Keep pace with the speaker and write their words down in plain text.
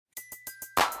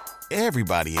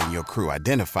Everybody in your crew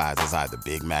identifies as either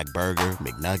Big Mac Burger,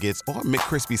 McNuggets, or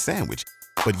McCrispy Sandwich.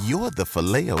 But you're the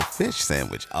Filet-O-Fish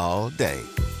Sandwich all day.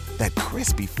 That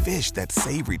crispy fish, that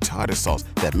savory tartar sauce,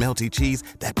 that melty cheese,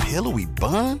 that pillowy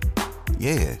bun.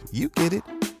 Yeah, you get it.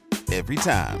 Every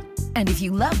time. And if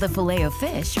you love the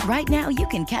Filet-O-Fish, right now you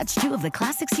can catch two of the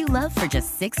classics you love for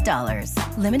just $6.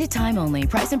 Limited time only.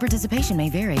 Price and participation may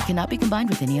vary. Cannot be combined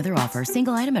with any other offer.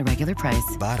 Single item at regular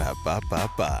price.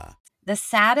 Ba-da-ba-ba-ba. The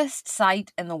saddest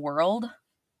sight in the world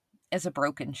is a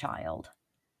broken child.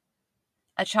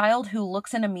 A child who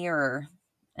looks in a mirror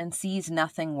and sees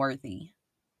nothing worthy.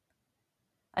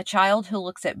 A child who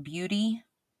looks at beauty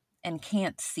and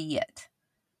can't see it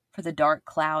for the dark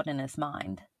cloud in his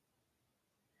mind.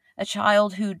 A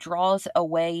child who draws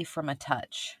away from a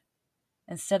touch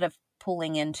instead of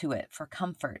pulling into it for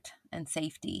comfort and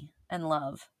safety and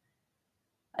love.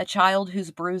 A child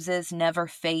whose bruises never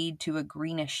fade to a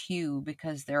greenish hue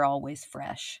because they're always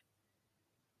fresh.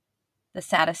 The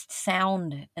saddest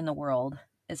sound in the world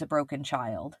is a broken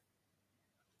child.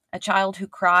 A child who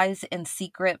cries in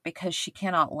secret because she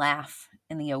cannot laugh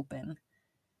in the open.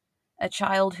 A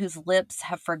child whose lips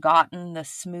have forgotten the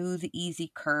smooth,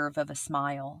 easy curve of a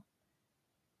smile.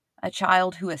 A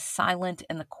child who is silent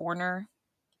in the corner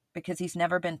because he's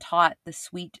never been taught the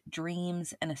sweet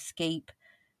dreams and escape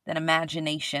that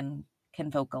imagination can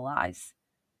vocalize.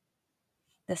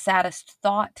 The saddest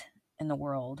thought in the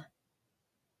world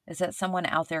is that someone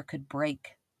out there could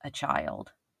break a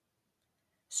child.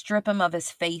 Strip him of his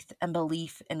faith and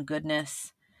belief in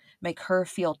goodness, make her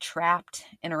feel trapped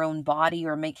in her own body,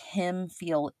 or make him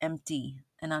feel empty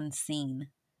and unseen.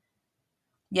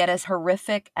 Yet as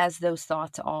horrific as those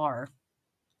thoughts are,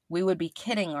 we would be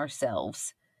kidding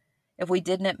ourselves if we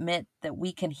didn't admit that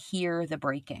we can hear the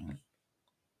breaking,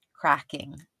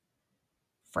 cracking,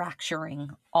 fracturing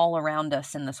all around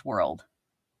us in this world.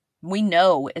 We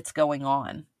know it's going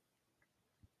on.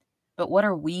 But what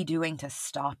are we doing to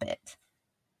stop it?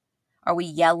 Are we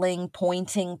yelling,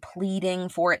 pointing, pleading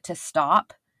for it to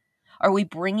stop? Are we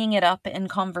bringing it up in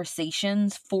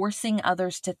conversations, forcing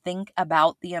others to think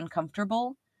about the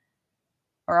uncomfortable?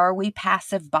 Or are we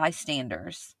passive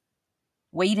bystanders,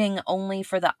 waiting only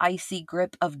for the icy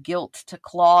grip of guilt to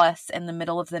claw us in the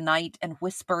middle of the night and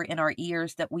whisper in our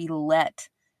ears that we let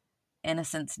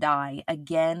innocence die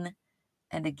again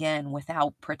and again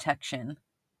without protection?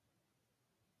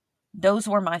 Those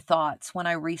were my thoughts when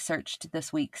I researched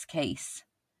this week's case.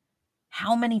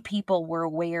 How many people were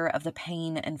aware of the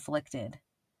pain inflicted?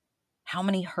 How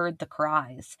many heard the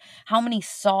cries? How many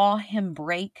saw him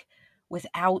break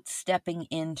without stepping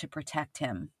in to protect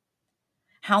him?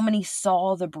 How many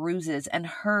saw the bruises and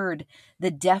heard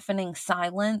the deafening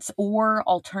silence, or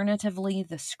alternatively,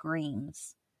 the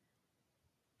screams?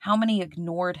 How many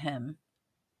ignored him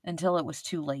until it was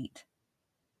too late?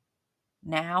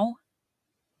 Now,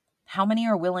 how many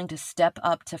are willing to step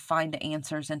up to find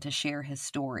answers and to share his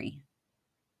story?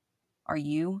 Are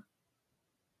you?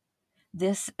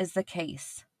 This is the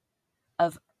case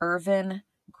of Irvin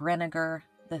Greniger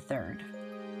III.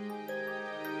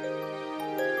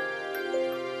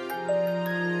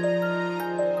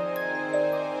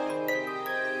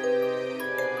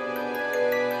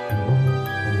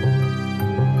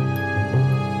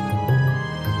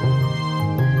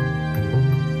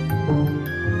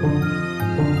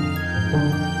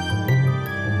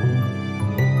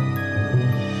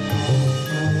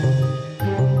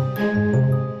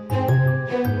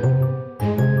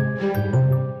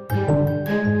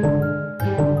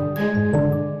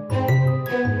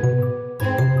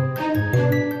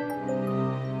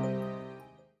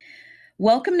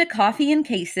 Welcome to Coffee and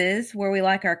Cases, where we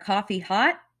like our coffee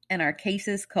hot and our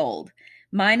cases cold.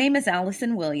 My name is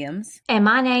Allison Williams. And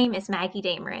my name is Maggie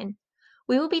Dameron.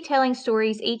 We will be telling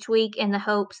stories each week in the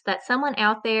hopes that someone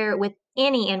out there with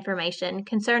any information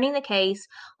concerning the case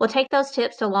will take those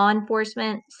tips to law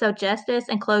enforcement so justice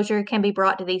and closure can be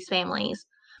brought to these families.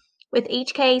 With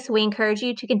each case, we encourage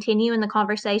you to continue in the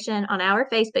conversation on our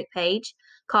Facebook page,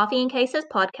 Coffee and Cases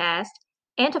Podcast,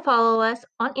 and to follow us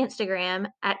on Instagram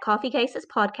at Coffee Cases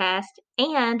Podcast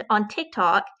and on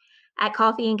TikTok at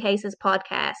Coffee and Cases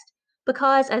Podcast.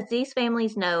 Because, as these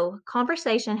families know,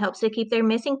 conversation helps to keep their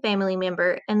missing family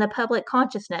member in the public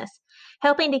consciousness,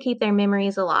 helping to keep their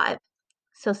memories alive.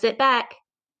 So sit back,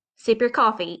 sip your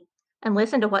coffee, and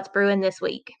listen to what's brewing this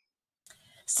week.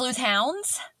 Sleuth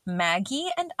Hounds, Maggie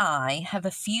and I have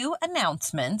a few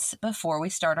announcements before we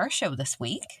start our show this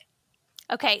week.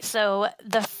 Okay, so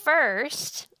the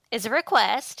first is a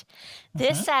request.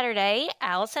 This Saturday,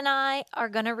 Alice and I are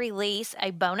going to release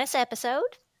a bonus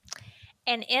episode.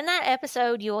 And in that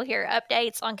episode, you will hear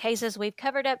updates on cases we've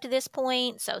covered up to this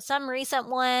point. So some recent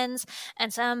ones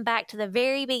and some back to the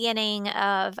very beginning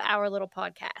of our little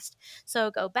podcast. So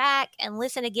go back and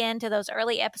listen again to those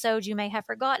early episodes you may have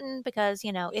forgotten because,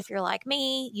 if you're like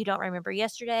me, you don't remember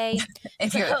yesterday.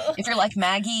 If you're like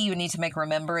Maggie, you need to make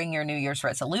remembering your New Year's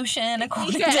resolution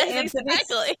according to Anthony.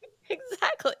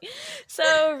 Exactly.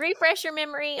 So refresh your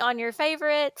memory on your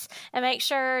favorites and make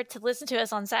sure to listen to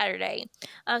us on Saturday.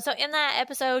 So in that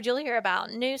episode, you'll hear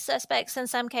about new suspects in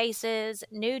some cases,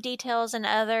 new details in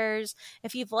others.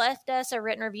 If you've left us a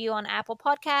written review on Apple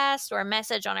Podcasts or a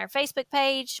message on our Facebook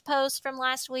page post from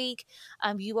last week,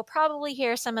 you will probably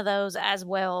hear some of those as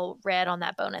well read on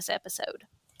that bonus episode.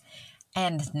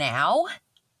 And now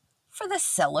for the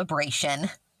celebration.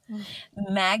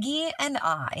 Maggie and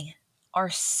I are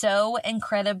so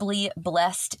incredibly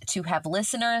blessed to have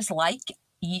listeners like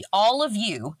all of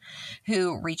you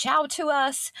who reach out to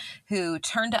us, who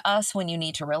turn to us when you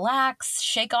need to relax,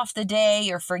 shake off the day,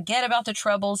 or forget about the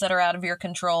troubles that are out of your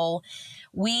control.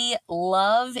 We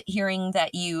love hearing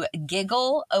that you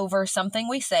giggle over something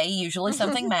we say, usually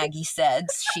something Maggie said.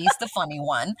 She's the funny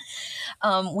one.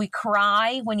 We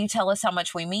cry when you tell us how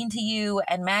much we mean to you.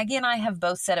 And Maggie and I have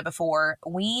both said it before.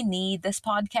 We need this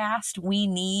podcast. We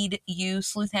need you,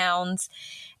 Sleuth Hounds.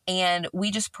 And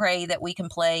we just pray that we can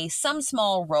play some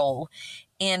small role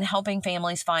in helping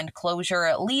families find closure,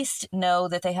 at least know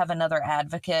that they have another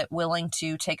advocate willing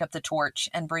to take up the torch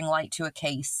and bring light to a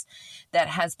case that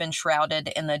has been shrouded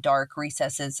in the dark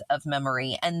recesses of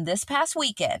memory. And this past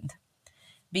weekend,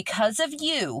 because of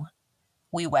you,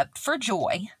 we wept for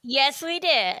joy. Yes, we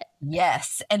did.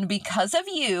 Yes. And because of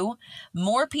you,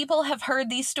 more people have heard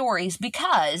these stories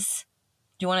because,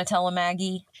 do you want to tell them,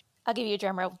 Maggie? I'll give you a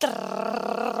drum roll.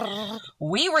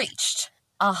 We reached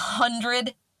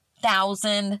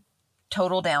 100,000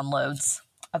 total downloads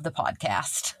of the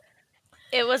podcast.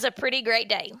 It was a pretty great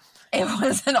day. It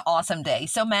was an awesome day.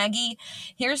 So Maggie,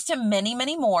 here's to many,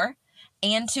 many more,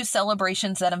 and to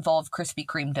celebrations that involve Krispy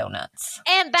Kreme donuts.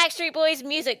 And Backstreet Boys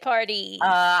music party.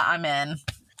 I'm in.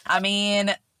 I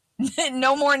mean,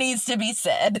 no more needs to be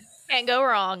said. Can't go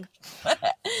wrong.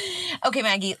 Okay,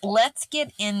 Maggie, let's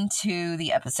get into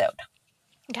the episode.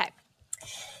 Okay.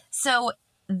 So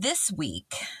this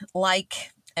week,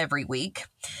 like every week,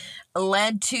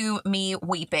 led to me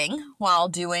weeping while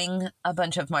doing a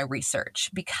bunch of my research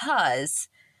because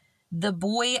the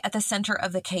boy at the center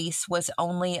of the case was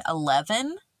only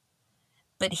 11,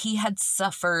 but he had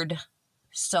suffered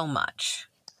so much.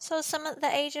 So the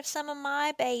age of some of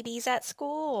my babies at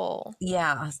school.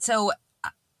 Yeah. So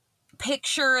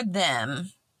picture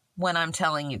them when I'm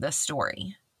telling you this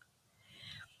story.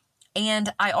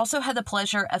 And I also had the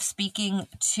pleasure of speaking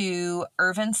to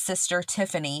Irvin's sister,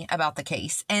 Tiffany, about the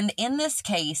case. And in this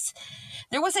case,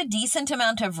 there was a decent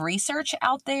amount of research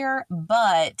out there,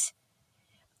 but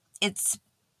it's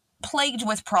plagued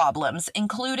with problems,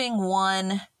 including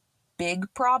one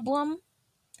big problem.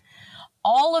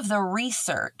 All of the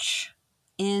research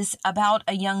is about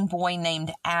a young boy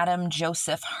named Adam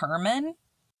Joseph Herman.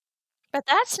 But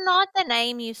that's not the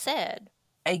name you said.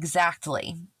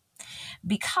 Exactly.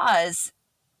 Because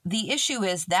the issue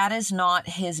is that is not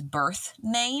his birth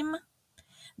name.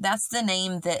 That's the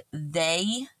name that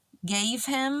they gave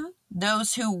him,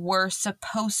 those who were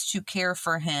supposed to care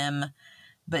for him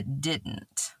but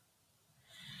didn't.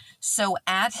 So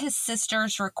at his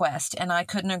sister's request, and I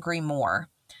couldn't agree more,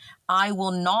 I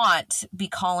will not be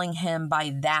calling him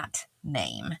by that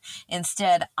name.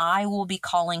 Instead, I will be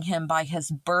calling him by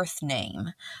his birth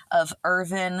name of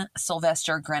Irvin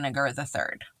Sylvester Greniger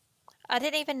III. I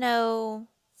didn't even know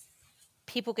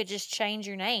people could just change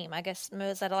your name. I guess,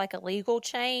 was that like a legal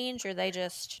change or they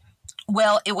just...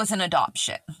 Well, it was an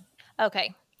adoption.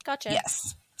 Okay, gotcha.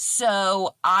 Yes.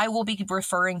 So I will be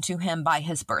referring to him by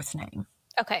his birth name.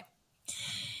 Okay.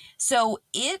 So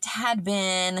it had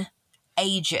been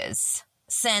ages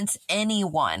since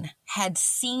anyone had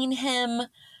seen him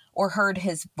or heard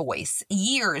his voice.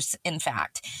 Years, in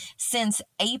fact, since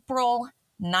April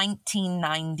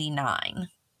 1999.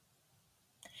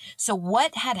 So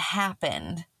what had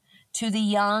happened to the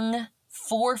young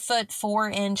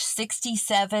 4'4",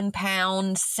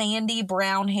 67-pound, sandy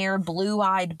brown-haired,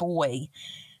 blue-eyed boy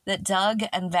that Doug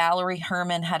and Valerie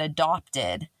Herman had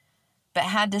adopted, but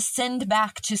had to send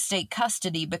back to state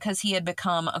custody because he had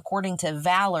become, according to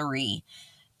Valerie,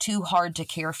 too hard to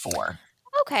care for?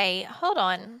 Okay, hold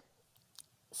on.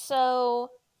 So,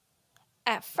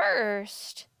 at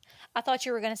first, I thought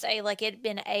you were going to say like it had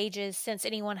been ages since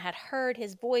anyone had heard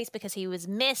his voice because he was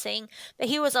missing, but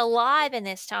he was alive in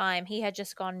this time. He had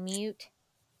just gone mute.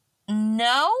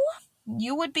 No,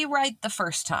 you would be right the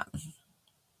first time.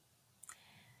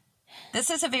 This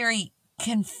is a very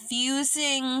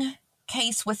confusing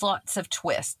case with lots of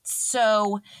twists.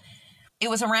 So it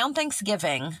was around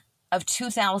Thanksgiving of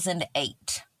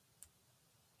 2008.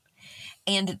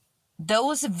 And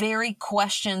those very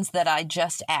questions that I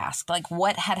just asked, like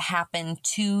what had happened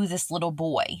to this little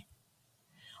boy,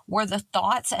 were the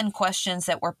thoughts and questions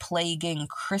that were plaguing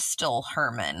Crystal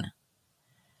Herman,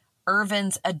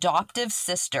 Irvin's adoptive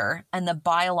sister and the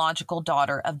biological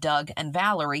daughter of Doug and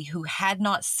Valerie, who had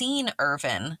not seen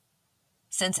Irvin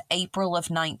since April of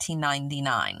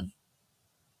 1999.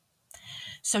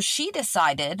 So she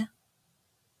decided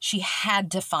she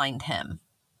had to find him.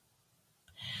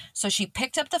 So she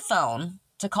picked up the phone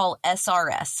to call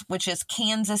SRS, which is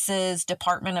Kansas's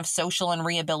Department of Social and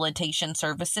Rehabilitation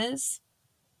Services,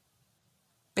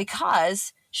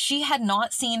 because she had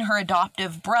not seen her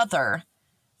adoptive brother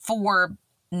for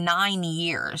 9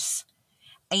 years.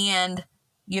 And,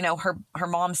 you know, her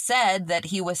mom said that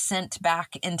he was sent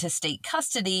back into state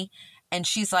custody. And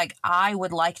she's like, I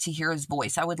would like to hear his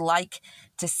voice. I would like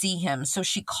to see him. So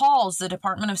she calls the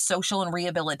Department of Social and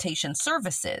Rehabilitation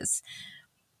Services.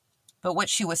 But what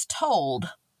she was told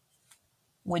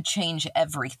would change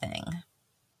everything.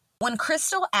 When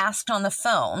Crystal asked on the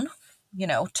phone, you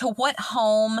know, to what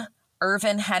home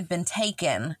Irvin had been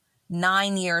taken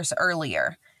 9 years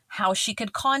earlier, how she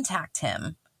could contact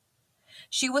him,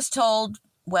 she was told,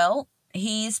 well,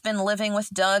 he's been living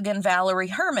with Doug and Valerie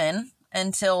Herman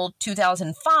until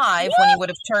 2005 when he would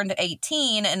have turned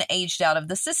 18 and aged out of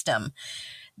the system.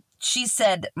 She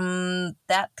said,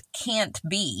 that can't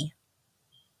be.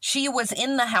 She was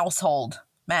in the household,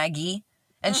 Maggie,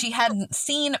 and she hadn't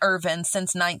seen Irvin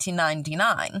since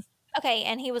 1999. Okay,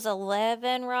 and he was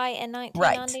 11, right, in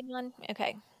 1999? Right.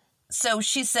 Okay. So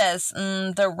she says,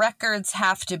 the records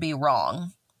have to be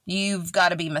wrong. You've got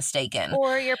to be mistaken.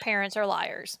 Or your parents are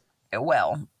liars.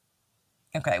 Well,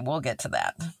 okay, we'll get to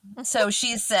that. So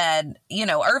she said, you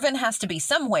know, Irvin has to be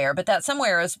somewhere, but that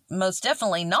somewhere is most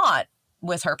definitely not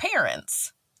with her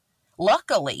parents.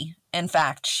 Luckily, in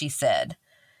fact, she said,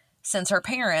 since her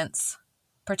parents,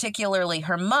 particularly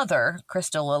her mother,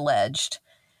 Crystal alleged,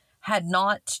 had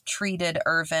not treated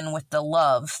Irvin with the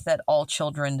love that all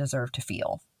children deserve to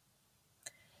feel.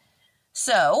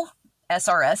 So,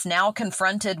 SRS, now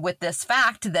confronted with this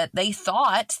fact that they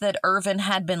thought that Irvin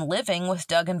had been living with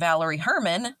Doug and Valerie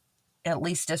Herman, at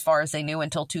least as far as they knew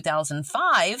until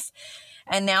 2005,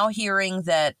 and now hearing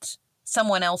that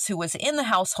someone else who was in the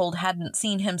household hadn't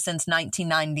seen him since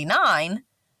 1999,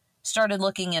 started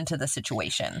looking into the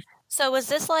situation. So was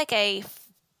this like a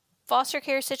foster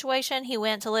care situation? He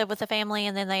went to live with the family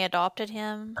and then they adopted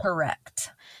him? Correct.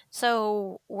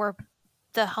 So were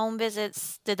the home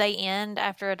visits, did they end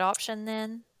after adoption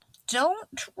then?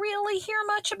 Don't really hear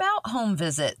much about home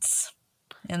visits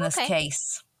in this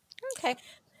case. Okay.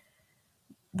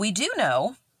 We do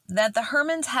know that the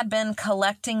Hermans had been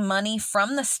collecting money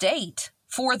from the state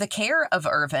for the care of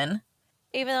Irvin.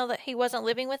 Even though that he wasn't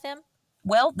living with them?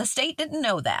 Well, the state didn't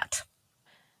know that.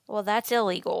 Well, that's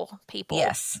illegal, people.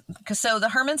 Yes. So the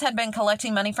Hermans had been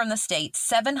collecting money from the state,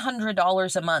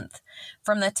 $700 a month,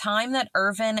 from the time that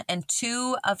Irvin and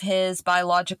two of his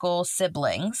biological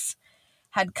siblings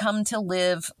had come to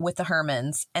live with the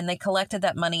Hermans, and they collected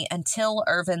that money until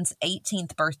Irvin's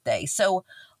 18th birthday. So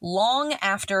long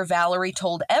after Valerie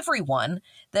told everyone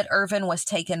that Irvin was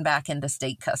taken back into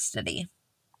state custody.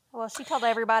 Well, she told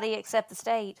everybody except the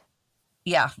state.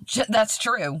 Yeah, that's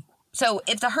true. So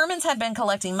if the Hermans had been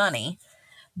collecting money,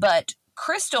 but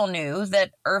Crystal knew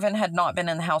that Irvin had not been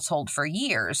in the household for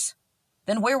years,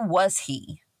 then where was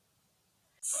he?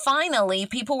 Finally,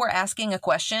 people were asking a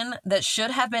question that should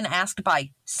have been asked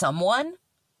by someone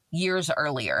years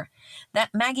earlier.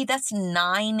 Maggie, that's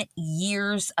 9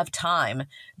 years of time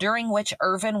during which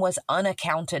Irvin was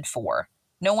unaccounted for.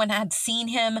 No one had seen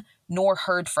him nor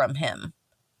heard from him.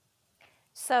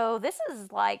 So this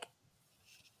is like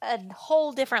a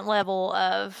whole different level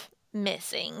of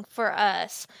missing for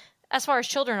us as far as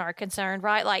children are concerned,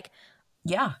 right? Like,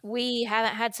 yeah, we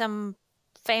haven't had some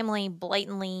family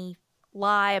blatantly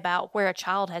lie about where a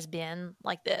child has been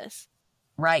like this.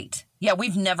 Right. Yeah,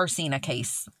 we've never seen a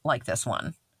case like this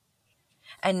one.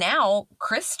 And now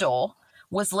Crystal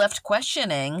was left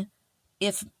questioning,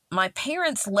 if my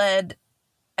parents led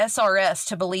SRS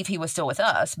to believe he was still with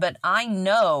us, but I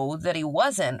know that he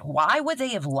wasn't, why would they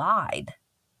have lied?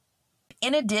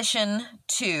 In addition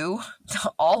to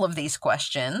all of these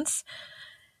questions,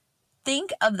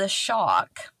 think of the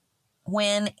shock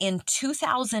when in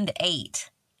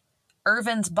 2008,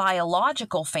 Irvin's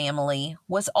biological family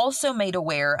was also made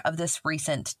aware of this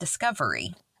recent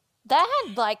discovery. That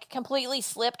had like completely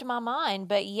slipped my mind,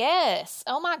 but yes.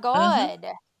 Oh my God.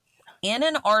 In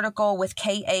an article with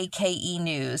KAKE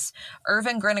News,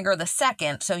 Irvin Griniger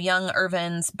II, so young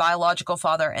Irvin's biological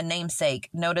father and namesake,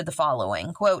 noted the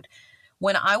following, quote,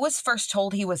 "When I was first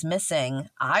told he was missing,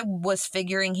 I was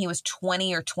figuring he was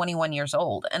 20 or 21 years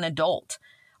old, an adult.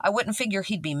 I wouldn't figure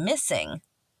he'd be missing.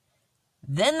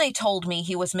 Then they told me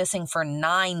he was missing for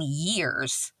 9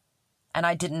 years, and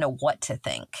I didn't know what to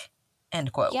think."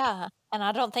 End quote. Yeah, and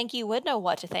I don't think you would know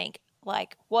what to think.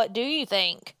 Like, what do you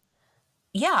think?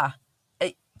 Yeah.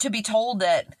 To be told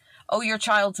that, oh, your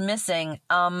child's missing,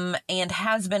 and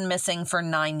has been missing for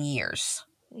 9 years.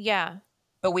 Yeah.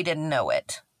 But we didn't know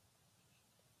it.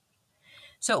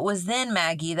 So it was then,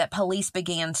 Maggie, that police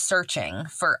began searching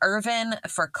for Irvin,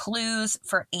 for clues,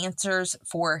 for answers,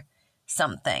 for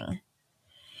something.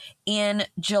 In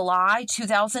July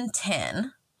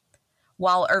 2010,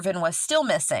 while Irvin was still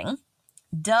missing,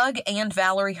 Doug and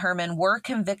Valerie Herman were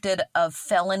convicted of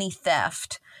felony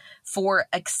theft for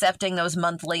accepting those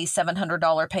monthly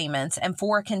 $700 payments and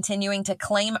for continuing to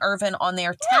claim Irvin on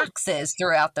their taxes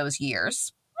throughout those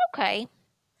years. Okay.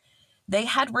 They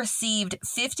had received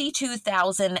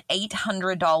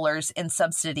 $52,800 in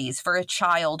subsidies for a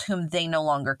child whom they no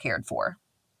longer cared for.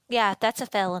 Yeah, that's a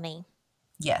felony.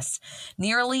 Yes.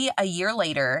 Nearly a year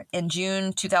later, in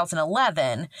June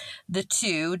 2011, the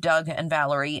two, Doug and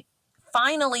Valerie,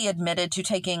 finally admitted to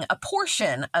taking a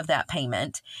portion of that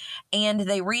payment, and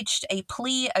they reached a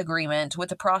plea agreement with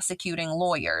the prosecuting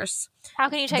lawyers. How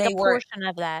can you take a portion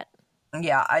of that?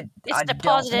 Yeah, it's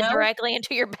deposited directly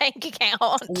into your bank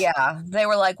account. Yeah, they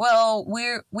were like, well,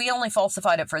 we only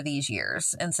falsified it for these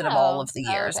years instead of all of the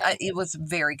years. Okay. It was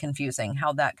very confusing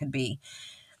how that could be.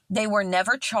 They were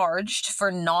never charged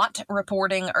for not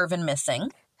reporting Irvin missing.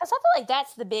 Because I feel like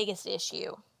that's the biggest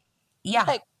issue.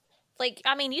 Yeah. Like,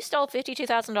 I mean, you stole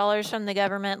 $52,000 from the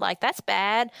government. Like, that's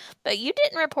bad. But you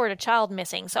didn't report a child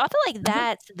missing. So I feel like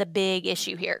that's the big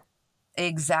issue here.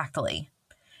 Exactly.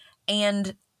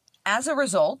 And as a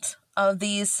result of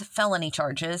these felony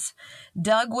charges,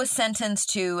 Doug was sentenced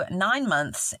to 9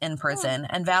 months in prison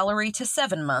and Valerie to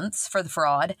 7 months for the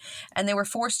fraud. And they were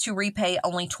forced to repay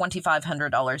only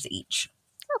 $2,500 each.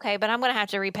 Okay, but I'm going to have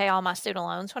to repay all my student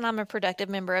loans when I'm a productive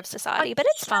member of society, but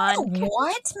it's fine.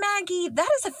 What, Maggie? That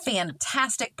is a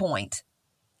fantastic point.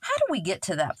 How do we get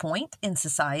to that point in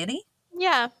society?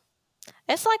 Yeah.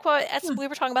 It's like we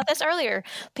were talking about this earlier.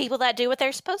 People that do what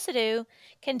they're supposed to do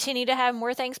continue to have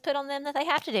more things put on them that they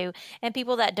have to do. And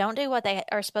people that don't do what they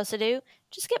are supposed to do,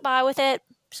 just get by with it.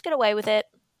 Just get away with it.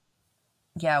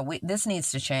 Yeah, this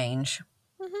needs to change.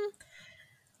 Mm-hmm.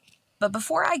 But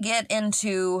before I get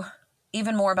into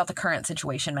even more about the current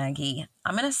situation, Maggie,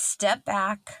 I'm going to step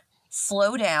back,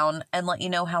 slow down, and let you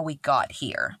know how we got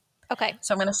here. Okay.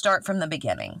 So I'm going to start from the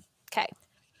beginning. Okay.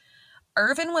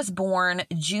 Irvin was born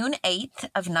June 8th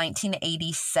of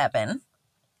 1987,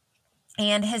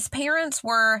 and his parents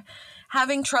were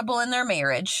having trouble in their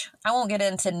marriage. I won't get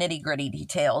into nitty-gritty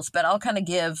details, but I'll kind of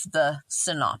give the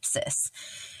synopsis.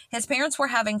 His parents were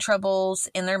having troubles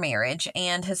in their marriage,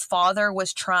 and his father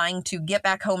was trying to get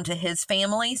back home to his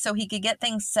family so he could get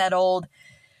things settled,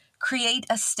 create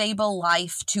a stable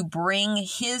life to bring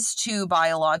his 2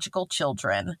 biological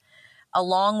children,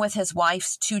 along with his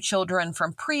wife's 2 children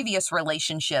from previous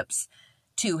relationships,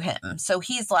 to him. So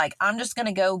he's like, I'm just going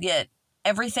to go get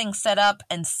everything set up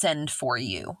and send for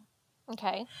you.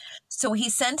 Okay. So he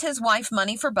sent his wife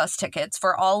money for bus tickets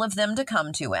for all of them to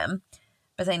come to him,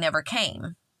 but they never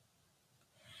came.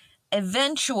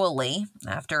 Eventually,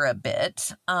 after a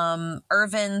bit,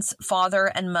 Irvin's father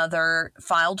and mother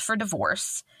filed for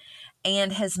divorce,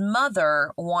 and his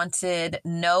mother wanted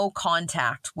no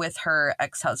contact with her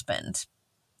ex-husband.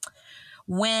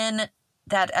 When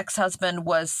that ex-husband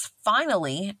was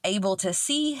finally able to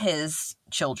see his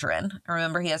children,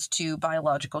 remember he has 2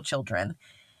 biological children,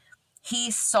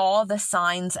 he saw the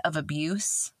signs of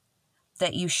abuse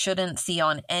that you shouldn't see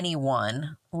on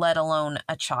anyone, let alone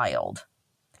a child.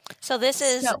 So is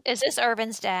this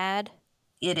Irvin's dad?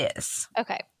 It is.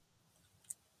 Okay.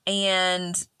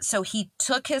 And so he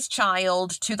took his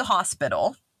child to the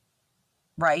hospital,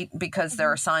 right? Because there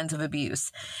are signs of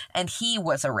abuse. And he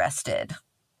was arrested.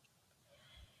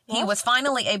 He was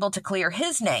finally able to clear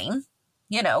his name,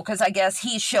 because I guess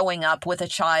he's showing up with a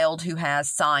child who has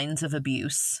signs of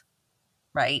abuse,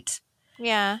 right?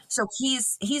 Yeah. So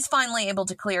he's finally able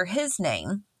to clear his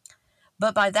name.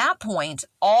 But by that point,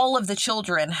 all of the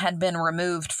children had been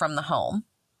removed from the home.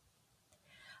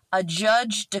 A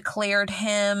judge declared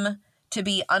him to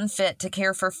be unfit to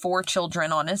care for 4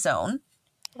 children on his own.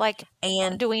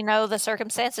 And do we know the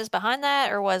circumstances behind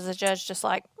that, or was the judge just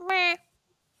like, meh?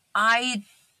 I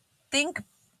think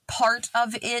part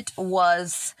of it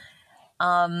was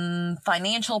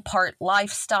financial part,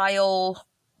 lifestyle,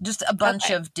 just a bunch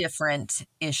of different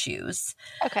issues.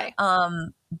 Okay.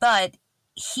 But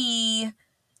he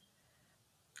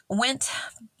went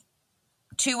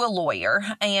to a lawyer,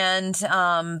 and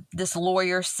this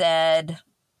lawyer said,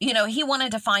 he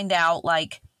wanted to find out,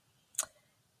 like,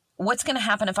 what's going to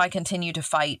happen if I continue to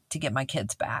fight to get my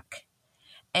kids back.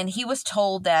 And he was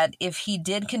told that if he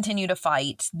did continue to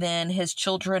fight, then his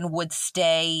children would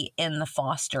stay in the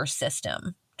foster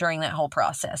system during that whole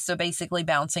process. So basically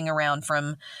bouncing around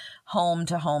from home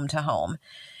to home to home.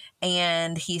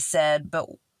 And he said, but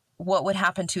what would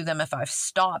happen to them if I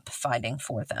stop fighting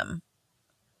for them?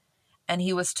 And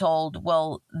he was told,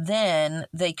 well, then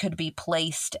they could be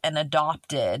placed and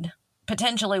adopted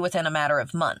potentially within a matter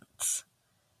of months.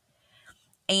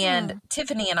 And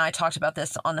Tiffany and I talked about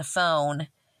this on the phone,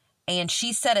 and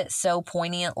she said it so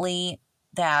poignantly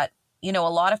that, a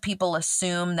lot of people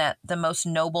assume that the most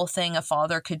noble thing a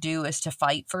father could do is to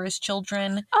fight for his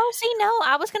children. Oh, see, no,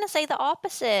 I was going to say the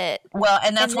opposite. Well,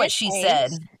 and that's what she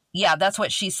said. Yeah, that's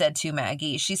what she said too,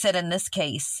 Maggie. She said in this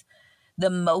case, the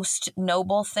most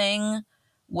noble thing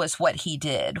was what he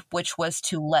did, which was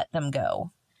to let them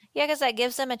go. Yeah, because that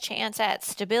gives them a chance at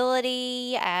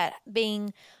stability, at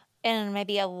being in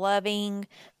maybe a loving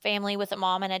family with a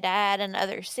mom and a dad and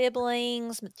other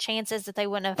siblings, chances that they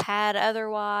wouldn't have had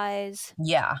otherwise.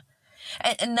 Yeah.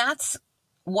 And that's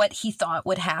what he thought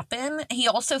would happen. He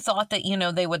also thought that,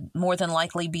 they would more than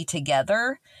likely be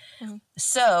together. Mm-hmm.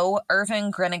 So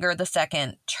Irvin Greniger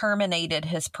II terminated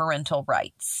his parental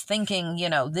rights, thinking,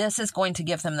 this is going to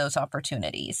give them those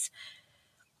opportunities.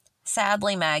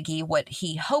 Sadly, Maggie, what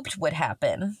he hoped would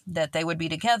happen, that they would be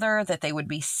together, that they would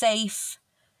be safe,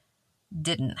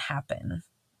 didn't happen.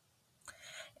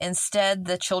 Instead,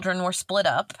 the children were split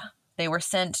up. They were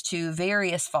sent to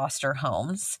various foster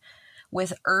homes,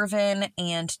 with Irvin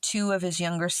and two of his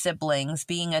younger siblings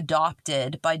being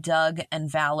adopted by Doug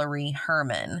and Valerie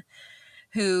Herman,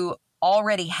 who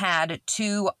already had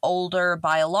two older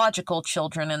biological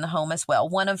children in the home as well,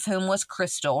 one of whom was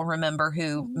Crystal, remember,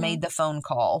 who made the phone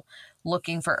call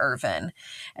looking for Irvin.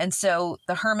 And so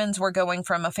the Hermans were going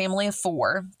from a family of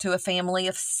 4 to a family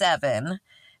of 7,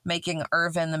 making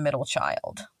Irvin the middle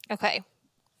child. Okay.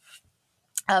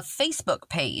 A Facebook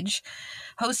page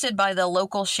hosted by the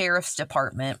local sheriff's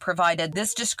department provided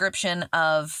this description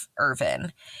of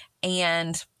Irvin.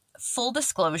 And full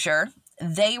disclosure,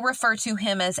 they refer to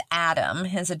him as Adam,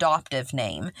 his adoptive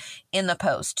name, in the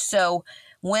post. So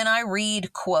when I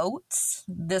read quotes,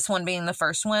 this one being the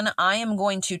first one, I am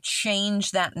going to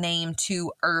change that name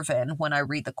to Irvin when I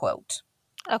read the quote.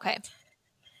 Okay.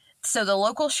 So the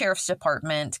local sheriff's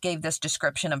department gave this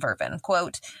description of Irvin,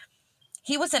 quote,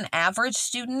 "He was an average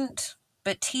student,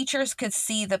 but teachers could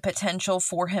see the potential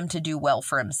for him to do well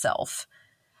for himself.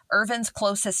 Irvin's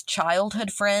closest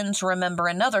childhood friends remember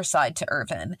another side to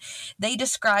Irvin. They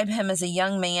describe him as a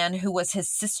young man who was his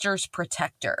sister's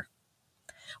protector.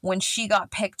 When she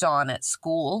got picked on at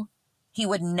school, he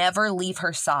would never leave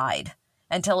her side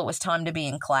until it was time to be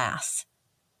in class.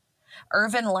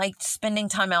 Irvin liked spending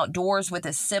time outdoors with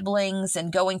his siblings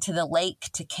and going to the lake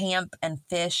to camp and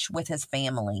fish with his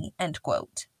family," end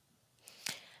quote.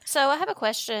 So I have a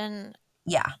question.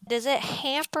 Yeah. Does it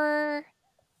hamper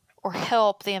or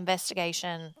help the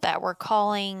investigation that we're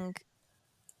calling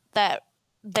that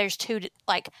there's two,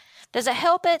 like, does it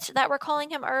help it that we're calling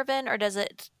him Irvin, or does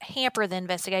it hamper the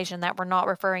investigation that we're not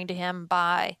referring to him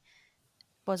by,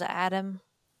 was it Adam?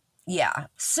 Yeah.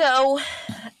 So,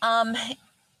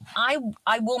 I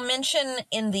will mention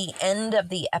in the end of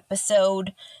the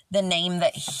episode the name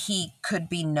that he could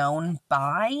be known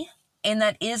by, and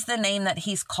that is the name that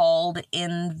he's called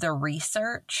in the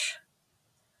research.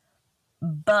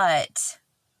 But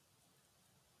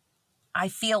I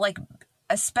feel like,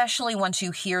 especially once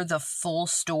you hear the full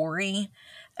story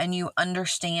and you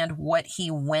understand what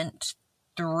he went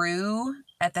through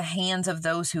at the hands of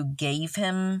those who gave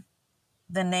him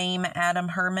the name Adam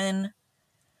Herman,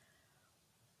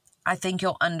 I think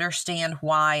you'll understand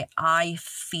why I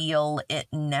feel it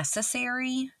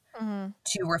necessary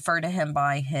to refer to him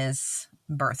by his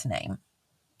birth name.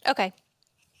 Okay.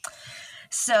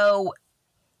 So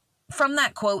from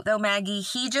that quote, though, Maggie,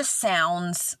 he just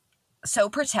sounds so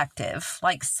protective,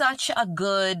 like such a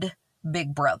good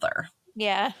big brother.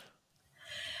 Yeah.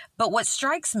 But what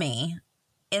strikes me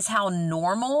is how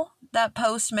normal that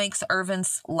post makes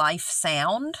Irvin's life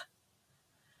sound,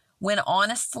 when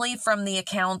honestly, from the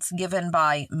accounts given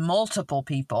by multiple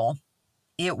people,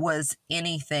 it was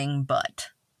anything but.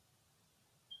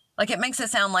 Like, it makes it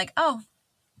sound like, oh,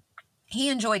 he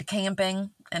enjoyed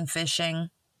camping and fishing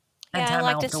and time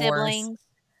like outdoors. his siblings.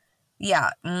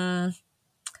 Yeah.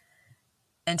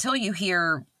 until you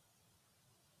hear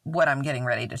what I'm getting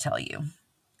ready to tell you.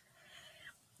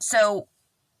 So,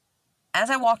 as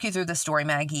I walk you through the story,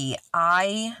 Maggie,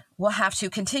 I will have to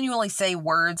continually say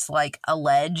words like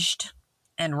alleged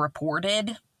and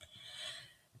reported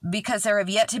because there have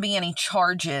yet to be any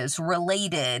charges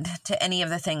related to any of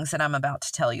the things that I'm about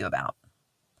to tell you about.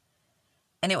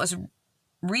 And it was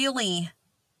really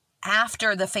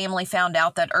after the family found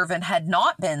out that Ervin had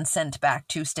not been sent back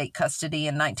to state custody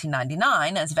in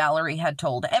 1999, as Valerie had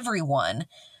told everyone,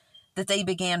 that they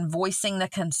began voicing the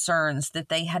concerns that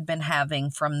they had been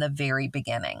having from the very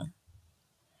beginning.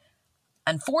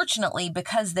 Unfortunately,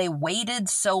 because they waited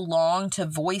so long to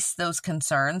voice those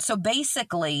concerns, so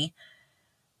basically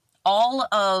all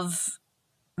of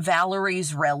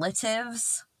Valerie's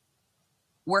relatives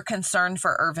were concerned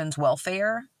for Ervin's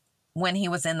welfare when he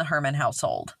was in the Herman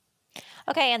household.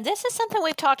 Okay, and this is something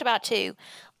we've talked about too.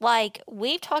 Like,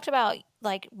 we've talked about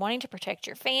like wanting to protect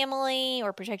your family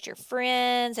or protect your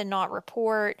friends and not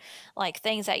report like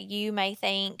things that you may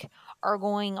think are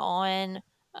going on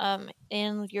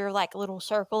in your like little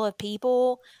circle of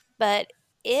people. But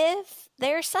if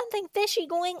there's something fishy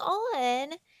going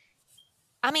on,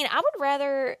 I mean, I would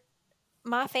rather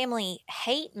my family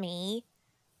hate me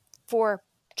for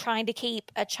trying to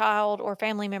keep a child or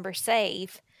family member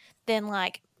safe than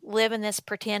like live in this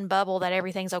pretend bubble that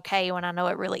everything's okay when I know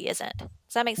it really isn't.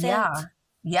 Does that make sense?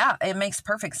 Yeah, it makes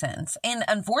perfect sense. And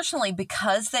unfortunately,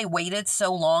 because they waited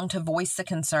so long to voice the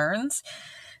concerns,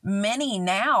 many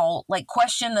now like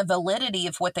question the validity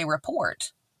of what they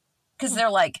report. Because they're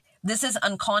like, this is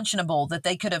unconscionable that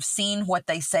they could have seen what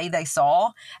they say they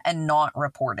saw and not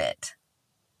report it.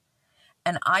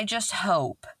 And I just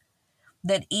hope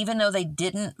that even though they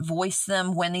didn't voice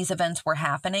them when these events were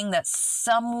happening, that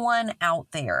someone out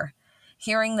there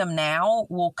hearing them now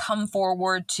will come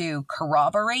forward to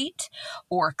corroborate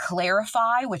or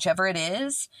clarify, whichever it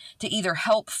is, to either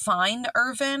help find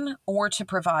Ervin or to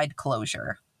provide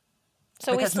closure.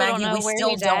 So because we still Maggie, don't know we where still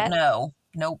he's don't at? know.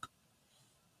 Nope.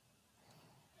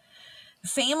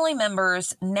 Family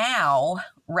members now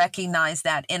recognize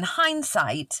that in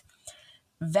hindsight,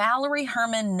 Valerie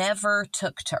Herman never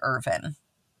took to Ervin.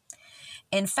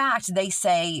 In fact, they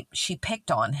say she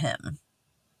picked on him.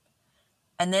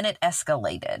 And then it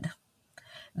escalated.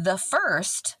 The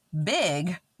first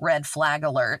big red flag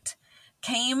alert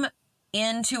came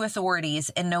into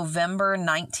authorities in November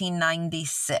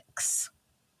 1996.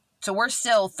 So we're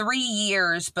still 3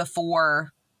 years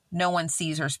before no one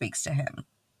sees or speaks to him.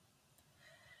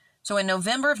 So in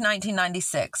November of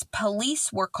 1996,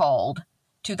 police were called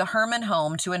to the Herman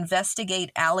home to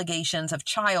investigate allegations of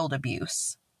child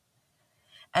abuse.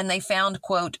 And they found,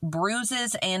 quote,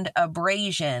 bruises and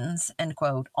abrasions, end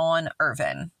quote, on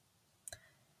Ervin.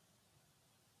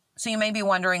 So you may be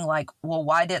wondering, like, well,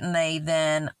 why didn't they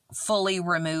then fully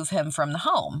remove him from the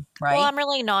home, right? Well, I'm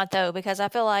really not, though, because I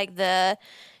feel like the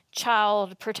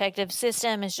child protective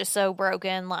system is just so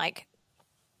broken. Like,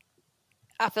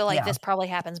 I feel like this probably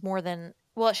happens more than,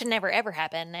 well, it should never, ever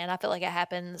happen. And I feel like it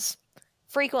happens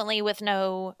frequently with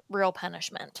no real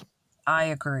punishment. I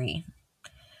agree.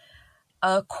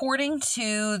 According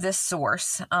to this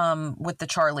source with the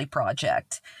Charlie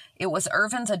Project, it was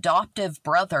Ervin's adoptive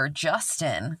brother,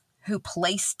 Justin, who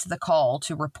placed the call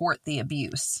to report the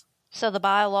abuse. So the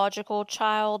biological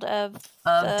child of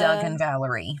Doug and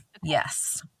Valerie,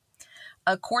 yes.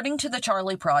 According to the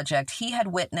Charlie Project, he had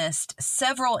witnessed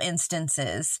several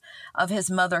instances of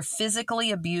his mother physically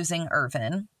abusing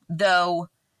Ervin, though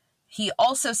he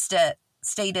also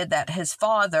stated that his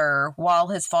father, while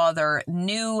his father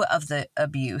knew of the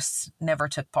abuse, never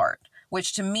took part,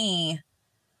 which to me,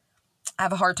 I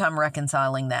have a hard time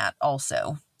reconciling that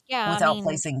also. Yeah, without I mean,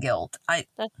 placing guilt.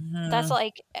 That's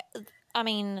like, I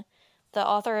mean, the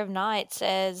author of Night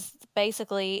says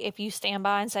basically if you stand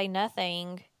by and say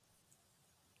nothing,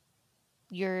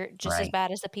 you're just as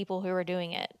bad as the people who are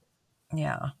doing it.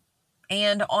 Yeah.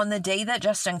 And on the day that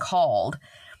Justin called,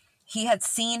 he had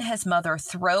seen his mother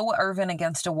throw Ervin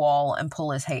against a wall and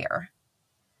pull his hair.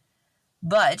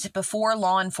 But before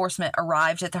law enforcement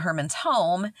arrived at the Hermans'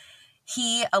 home,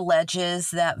 he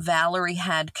alleges that Valerie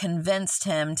had convinced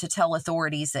him to tell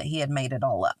authorities that he had made it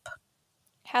all up.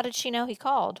 How did she know he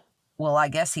called? Well, I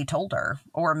guess he told her,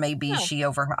 or maybe she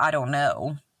I don't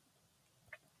know.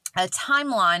 A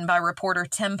timeline by reporter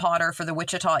Tim Potter for the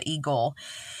Wichita Eagle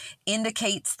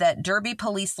indicates that Derby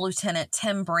Police Lieutenant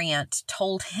Tim Brandt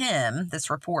told him, this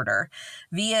reporter,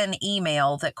 via an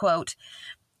email that, quote,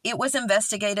 "It was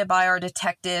investigated by our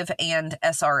detective and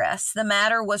SRS. The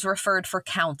matter was referred for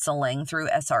counseling through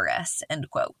SRS," end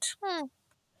quote.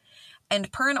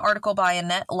 And per an article by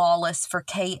Annette Lawless for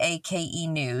KAKE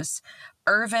News,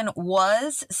 Irvin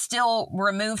was still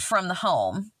removed from the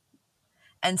home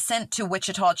and sent to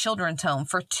Wichita Children's Home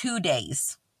for 2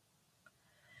 days.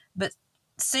 But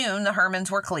soon the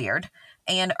Hermans were cleared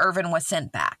and Irvin was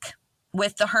sent back,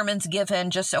 with the Hermans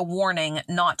given just a warning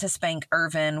not to spank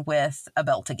Irvin with a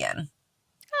belt again.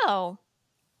 Oh,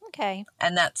 okay.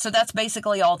 And that's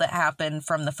basically all that happened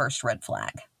from the first red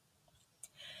flag.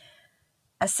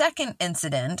 A second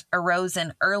incident arose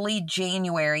in early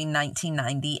January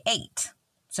 1998.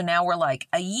 So now we're like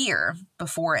a year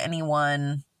before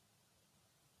the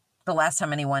last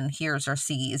time anyone hears or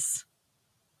sees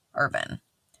Irvin.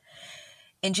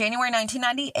 In January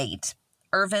 1998,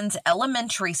 Irvin's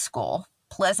elementary school,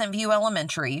 Pleasant View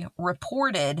Elementary,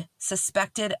 reported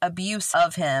suspected abuse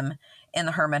of him in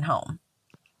the Herman home.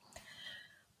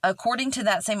 According to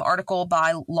that same article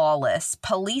by Lawless,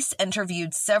 police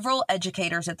interviewed several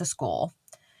educators at the school,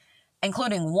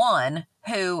 including one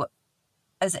who,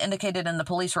 as indicated in the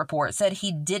police report, said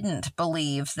he didn't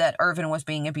believe that Irvin was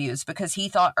being abused because he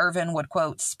thought Irvin would,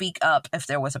 quote, speak up if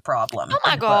there was a problem. Oh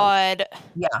my God.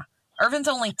 Yeah. Irvin's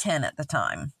only 10 at the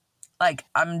time. Like,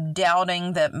 I'm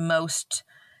doubting that most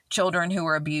children who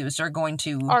are abused are going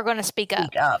to speak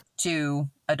up to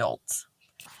adults.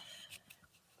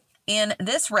 In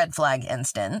this red flag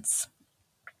instance,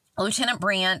 Lieutenant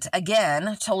Brandt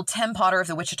again told Tim Potter of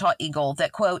the Wichita Eagle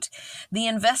that, quote, the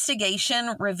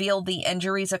investigation revealed the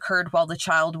injuries occurred while the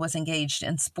child was engaged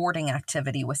in sporting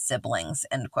activity with siblings,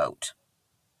 end quote.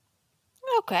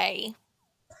 Okay.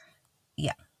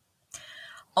 Yeah.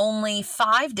 Only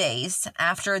 5 days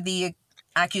after the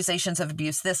accusations of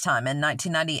abuse this time in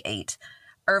 1998,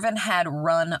 Irvin had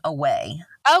run away.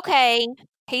 Okay.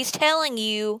 He's telling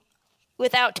you,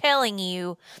 without telling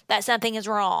you, that something is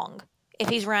wrong if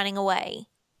he's running away.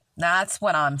 That's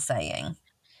what I'm saying.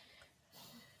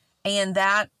 And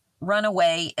that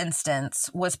runaway instance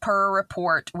was per a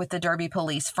report with the Derby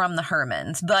police from the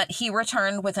Hermans, but he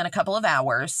returned within a couple of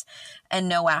hours and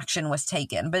no action was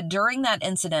taken. But during that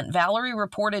incident, Valerie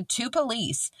reported to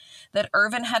police that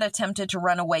Irvin had attempted to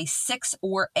run away 6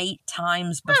 or 8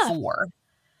 times before,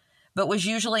 but was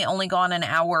usually only gone an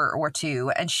hour or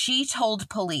two. And she told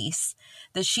police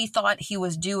that she thought he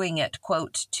was doing it,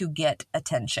 quote, to get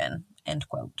attention, end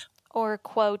quote. Or,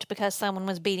 quote, because someone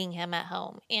was beating him at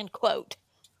home, end quote.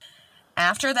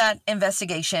 After that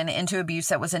investigation into abuse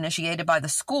that was initiated by the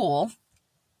school,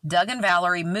 Doug and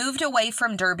Valerie moved away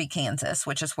from Derby, Kansas,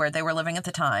 which is where they were living at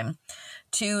the time,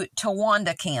 to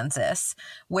Towanda, Kansas,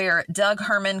 where Doug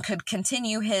Herman could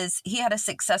continue he had a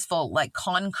successful,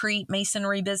 concrete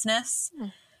masonry business.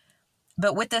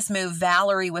 But with this move,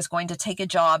 Valerie was going to take a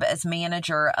job as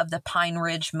manager of the Pine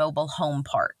Ridge Mobile Home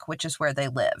Park, which is where they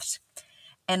lived.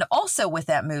 And also with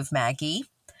that move, Maggie,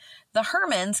 the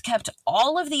Hermans kept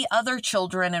all of the other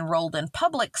children enrolled in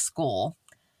public school.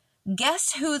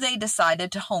 Guess who they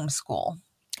decided to homeschool?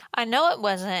 I know it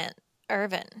wasn't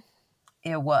Irvin.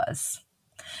 It was.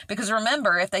 Because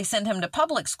remember, if they send him to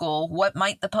public school, what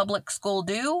might the public school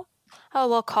do? Oh,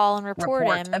 they'll call and report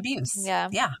him. Abuse. Yeah.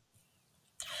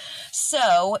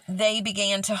 So they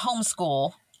began to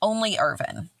homeschool only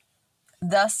Irvin,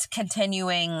 thus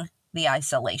continuing the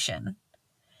isolation.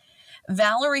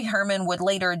 Valerie Herman would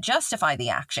later justify the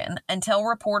action and tell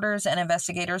reporters and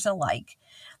investigators alike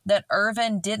that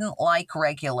Irvin didn't like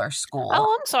regular school.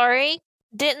 Oh, I'm sorry.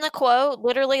 Didn't the quote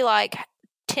literally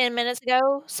 10 minutes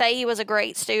ago say he was a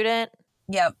great student?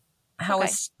 Yep. How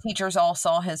his teachers all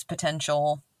saw his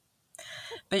potential.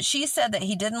 But she said that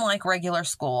he didn't like regular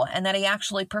school and that he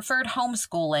actually preferred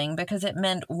homeschooling because it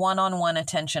meant one-on-one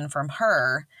attention from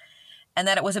her, and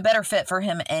that it was a better fit for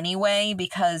him anyway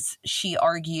because she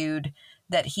argued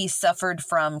that he suffered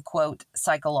from, quote,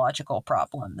 psychological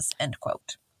problems, end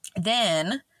quote.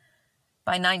 Then,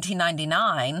 by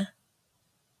 1999,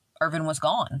 Irvin was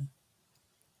gone.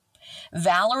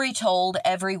 Valerie told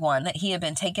everyone that he had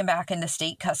been taken back into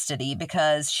state custody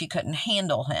because she couldn't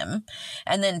handle him,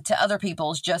 and then to other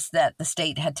people just that the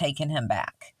state had taken him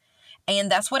back.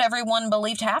 And that's what everyone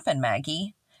believed happened,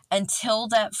 Maggie, until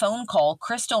that phone call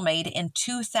Crystal made in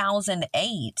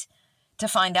 2008 to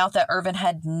find out that Irvin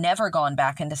had never gone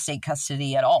back into state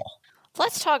custody at all.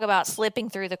 Let's talk about slipping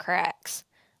through the cracks.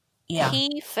 Yeah.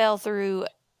 He fell through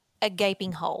a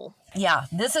gaping hole. Yeah,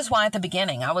 this is why at the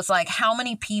beginning I was like, how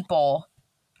many people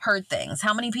heard things?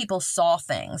 How many people saw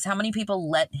things? How many people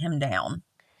let him down?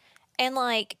 And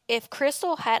if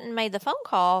Crystal hadn't made the phone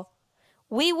call,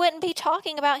 we wouldn't be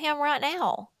talking about him right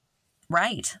now.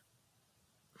 Right.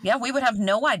 Yeah, we would have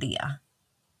no idea.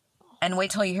 And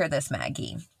wait till you hear this,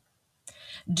 Maggie.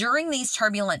 During these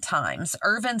turbulent times,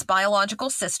 Irvin's biological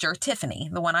sister, Tiffany,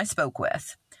 the one I spoke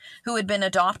with, who had been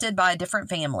adopted by a different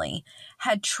family,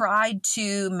 had tried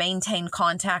to maintain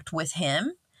contact with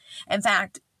him. In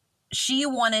fact, she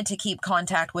wanted to keep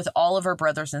contact with all of her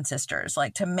brothers and sisters,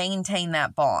 like to maintain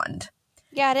that bond.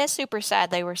 Yeah, it is super sad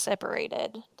they were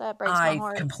separated. That breaks my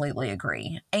heart. I completely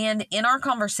agree. And in our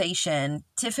conversation,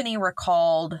 Tiffany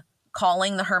recalled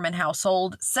calling the Herman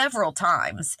household several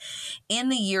times in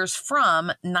the years from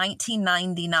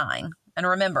 1999. And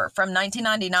remember, from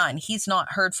 1999, he's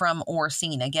not heard from or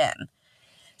seen again.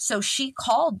 So she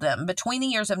called them between the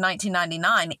years of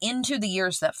 1999 into the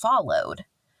years that followed.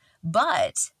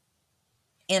 But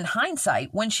in hindsight,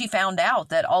 when she found out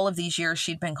that all of these years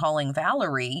she'd been calling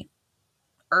Valerie,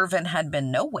 Irvin had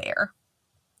been nowhere.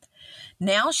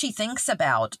 Now she thinks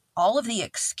about all of the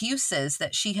excuses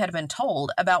that she had been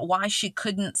told about why she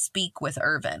couldn't speak with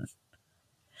Irvin.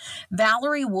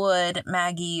 Valerie would,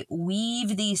 Maggie,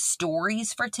 weave these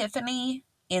stories for Tiffany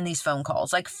in these phone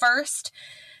calls. Like first,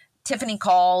 Tiffany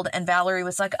called and Valerie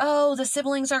was like, oh, the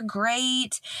siblings are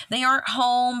great. They aren't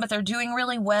home, but they're doing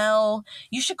really well.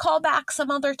 You should call back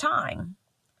some other time.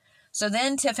 So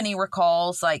then Tiffany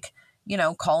recalls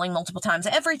calling multiple times.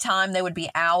 Every time they would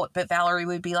be out, but Valerie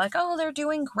would be like, oh, they're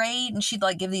doing great. And she'd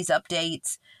give these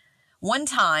updates. One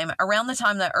time, around the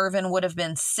time that Irvin would have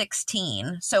been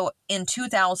 16, so in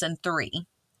 2003,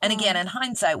 and again, in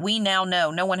hindsight, we now know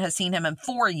no one has seen him in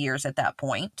 4 years at that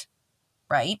point,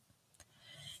 right?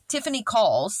 Tiffany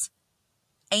calls,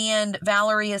 and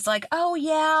Valerie is like, oh,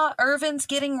 yeah, Irvin's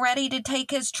getting ready to take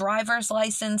his driver's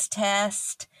license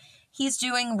test. He's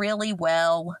doing really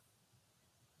well.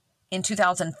 In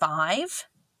 2005,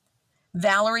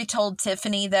 Valerie told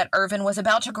Tiffany that Irvin was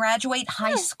about to graduate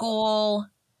high school.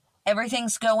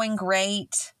 Everything's going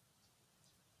great.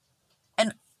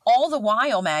 And all the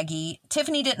while, Maggie,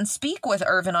 Tiffany didn't speak with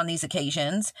Irvin on these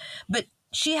occasions, but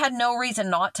she had no reason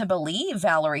not to believe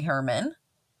Valerie Herman.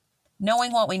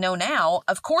 Knowing what we know now,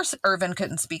 of course Irvin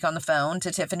couldn't speak on the phone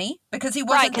to Tiffany because he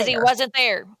wasn't there. Right, because he wasn't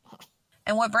there.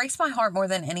 And what breaks my heart more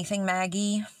than anything,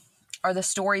 Maggie, are the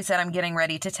stories that I'm getting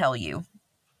ready to tell you,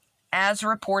 as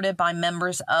reported by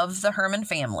members of the Herman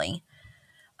family,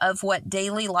 of what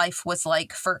daily life was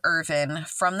like for Irvin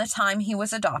from the time he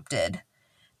was adopted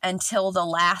until the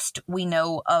last we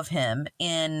know of him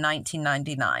in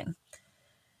 1999.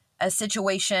 A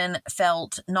situation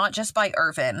felt not just by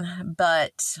Irvin,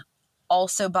 but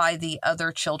also by the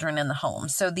other children in the home.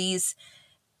 So these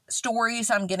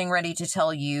stories I'm getting ready to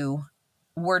tell you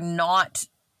were not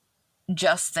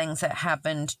just things that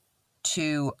happened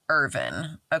to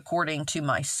Irvin, according to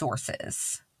my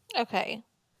sources. Okay.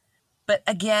 But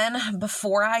again,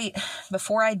 before I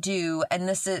do, and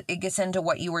it gets into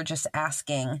what you were just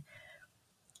asking,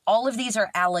 all of these are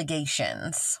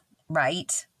allegations,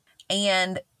 right?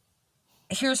 And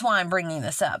here's why I'm bringing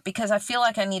this up, because I feel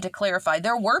like I need to clarify.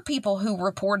 There were people who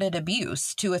reported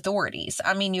abuse to authorities.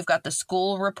 I mean, you've got the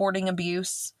school reporting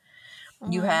abuse.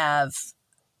 Mm-hmm. You have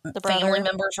the family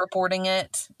members reporting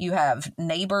it. You have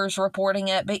neighbors reporting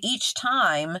it. But each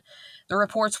time, the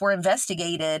reports were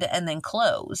investigated and then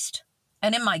closed.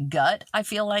 And in my gut, I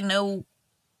feel I know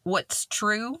what's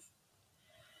true.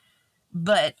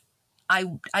 But I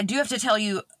do have to tell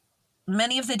you,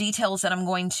 many of the details that I'm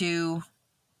going to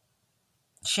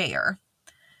share,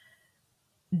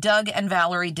 Doug and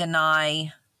Valerie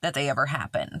deny that they ever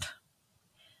happened.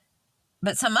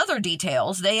 But some other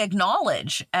details they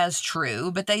acknowledge as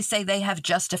true, but they say they have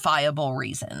justifiable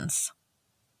reasons.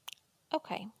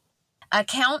 Okay.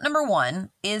 Account number 1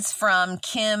 is from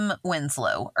Kim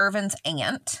Winslow, Irvin's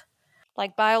aunt.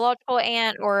 Like biological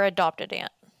aunt or adopted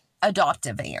aunt?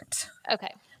 Adoptive aunt.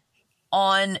 Okay.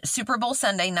 On Super Bowl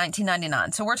Sunday,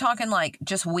 1999. So we're talking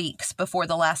just weeks before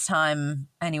the last time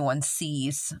anyone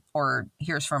sees or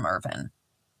hears from Irvin.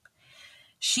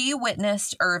 She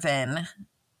witnessed Irvin,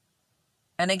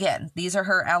 and again, these are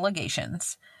her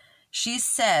allegations. She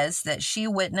says that she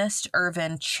witnessed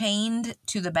Irvin chained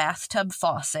to the bathtub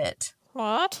faucet.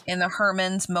 What? In the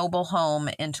Herman's mobile home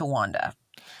in Towanda.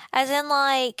 As in,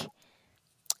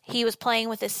 he was playing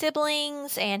with his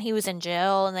siblings and he was in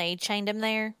jail and they chained him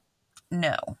there?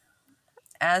 No.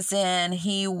 As in,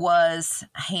 he was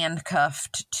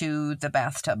handcuffed to the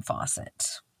bathtub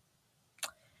faucet.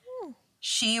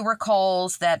 She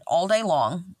recalls that all day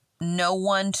long, no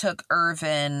one took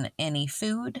Irvin any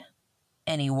food,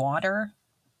 any water,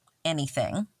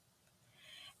 anything.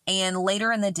 And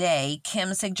later in the day,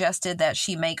 Kim suggested that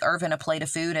she make Irvin a plate of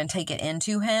food and take it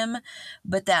into him,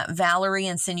 but that Valerie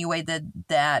insinuated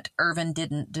that Irvin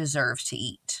didn't deserve to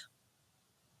eat.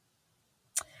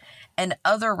 And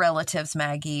other relatives,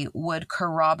 Maggie, would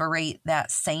corroborate that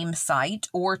same sight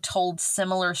or told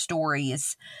similar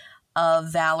stories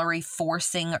of Valerie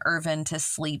forcing Irvin to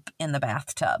sleep in the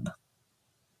bathtub.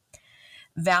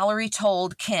 Valerie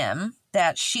told Kim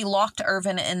that she locked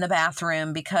Irvin in the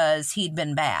bathroom because he'd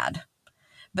been bad.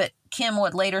 But Kim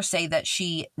would later say that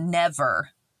she never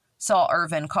saw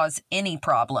Irvin cause any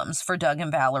problems for Doug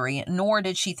and Valerie, nor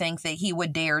did she think that he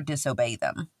would dare disobey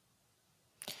them.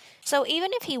 So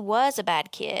even if he was a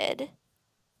bad kid,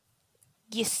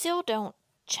 you still don't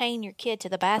chain your kid to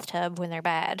the bathtub when they're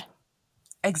bad.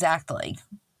 Exactly.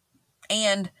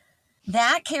 And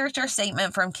that character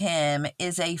statement from Kim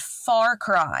is a far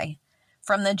cry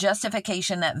from the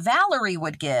justification that Valerie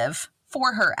would give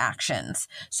for her actions.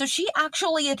 So she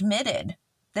actually admitted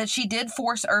that she did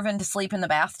force Irvin to sleep in the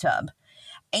bathtub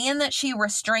and that she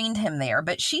restrained him there,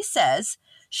 but she says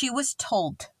she was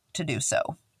told to do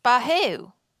so. By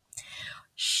who?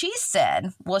 She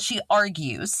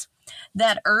argues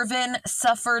that Irvin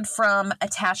suffered from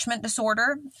attachment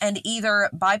disorder and either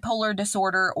bipolar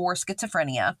disorder or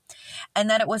schizophrenia, and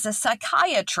that it was a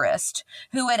psychiatrist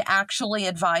who had actually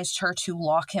advised her to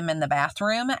lock him in the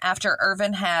bathroom after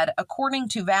Irvin had, according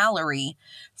to Valerie,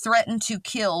 threatened to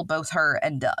kill both her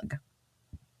and Doug.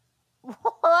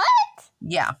 What?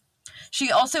 Yeah.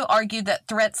 She also argued that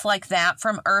threats like that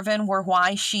from Irvin were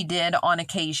why she did on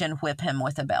occasion whip him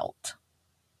with a belt.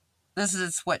 This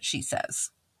is what she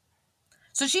says.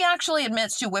 So she actually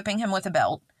admits to whipping him with a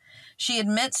belt. She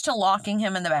admits to locking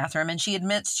him in the bathroom, and she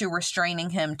admits to restraining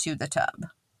him to the tub.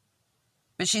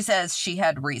 But she says she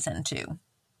had reason to.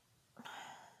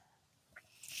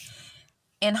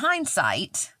 In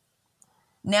hindsight,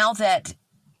 now that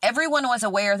everyone was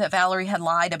aware that Valerie had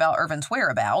lied about Irvin's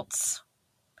whereabouts,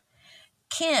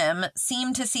 Kim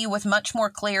seemed to see with much more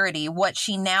clarity what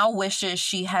she now wishes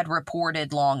she had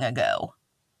reported long ago.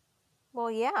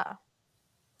 Well, yeah.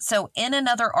 So in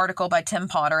another article by Tim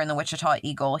Potter in the Wichita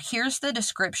Eagle, here's the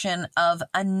description of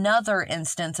another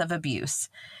instance of abuse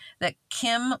that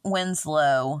Kim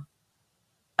Winslow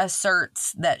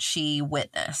asserts that she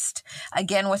witnessed.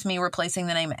 Again, with me replacing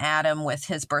the name Adam with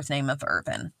his birth name of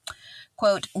Irvin.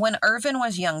 Quote, when Irvin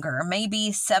was younger,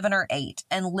 maybe 7 or 8,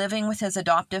 and living with his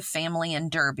adoptive family in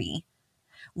Derby,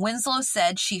 Winslow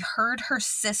said she heard her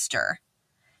sister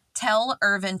tell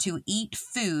Irvin to eat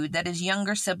food that his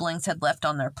younger siblings had left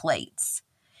on their plates.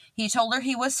 He told her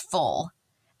he was full,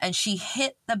 and she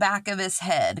hit the back of his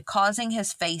head, causing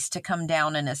his face to come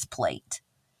down in his plate,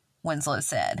 Winslow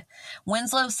said.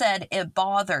 Winslow said it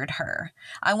bothered her.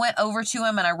 I went over to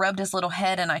him and I rubbed his little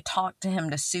head and I talked to him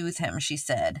to soothe him, she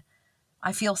said.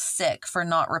 I feel sick for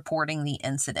not reporting the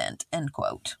incident, end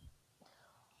quote.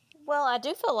 Well, I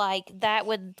do feel like that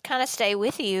would kind of stay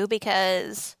with you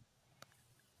because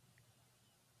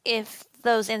if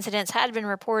those incidents had been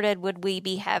reported, would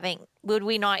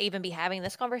we not even be having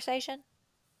this conversation?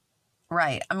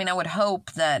 Right. I mean, I would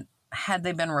hope that had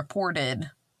they been reported,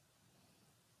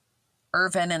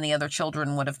 Irvin and the other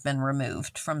children would have been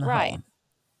removed from the home.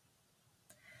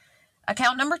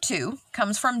 Account number 2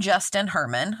 comes from Justin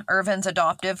Herman, Irvin's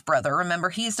adoptive brother. Remember,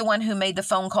 he's the one who made the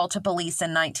phone call to police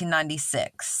in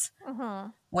 1996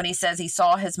 when he says he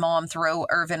saw his mom throw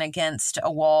Irvin against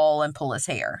a wall and pull his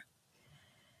hair.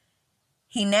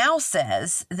 He now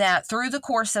says that through the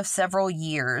course of several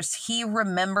years, he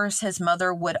remembers his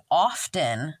mother would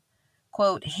often,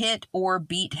 quote, hit or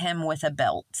beat him with a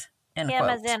belt, end him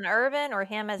quote. As in Irvin or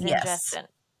him as in Justin?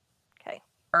 Okay.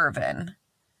 Irvin.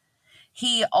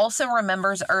 He also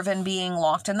remembers Irvin being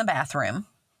locked in the bathroom.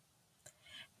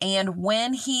 And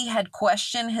when he had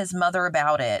questioned his mother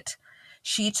about it,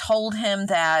 she told him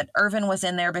that Irvin was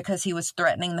in there because he was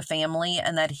threatening the family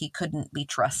and that he couldn't be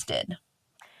trusted.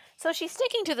 So she's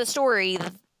sticking to the story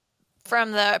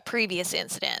from the previous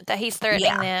incident, that he's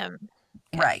threatening them.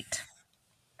 Okay. Right.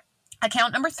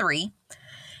 Account number 3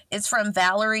 is from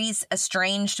Valerie's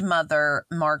estranged mother,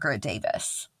 Margaret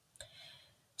Davis.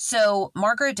 So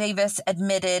Margaret Davis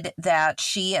admitted that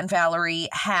she and Valerie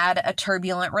had a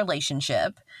turbulent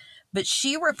relationship, but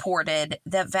she reported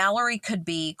that Valerie could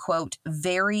be, quote,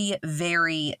 very,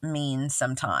 very mean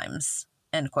sometimes,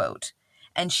 end quote.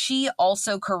 And she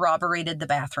also corroborated the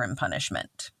bathroom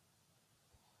punishment.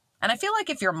 And I feel like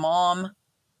if your mom,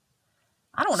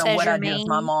 I don't know what I'd do if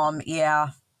my mom,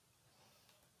 yeah.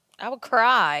 I would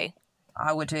cry.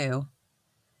 I would too.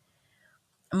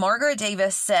 Margaret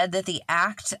Davis said that the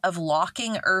act of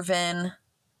locking Irvin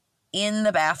in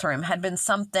the bathroom had been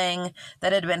something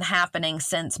that had been happening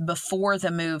since before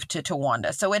the move to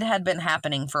Towanda. So it had been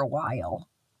happening for a while.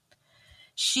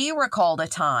 She recalled a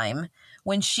time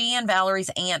when she and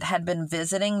Valerie's aunt had been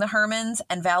visiting the Hermans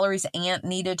and Valerie's aunt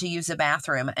needed to use the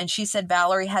bathroom. And she said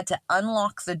Valerie had to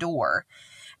unlock the door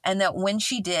and that when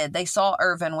she did, they saw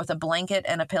Irvin with a blanket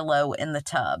and a pillow in the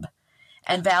tub.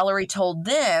 And Valerie told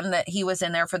them that he was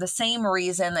in there for the same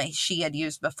reason that she had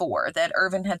used before, that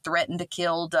Irvin had threatened to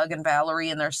kill Doug and Valerie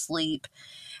in their sleep.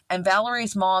 And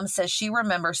Valerie's mom says she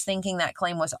remembers thinking that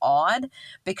claim was odd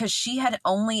because she had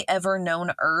only ever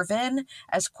known Irvin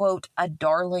as, quote, a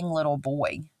darling little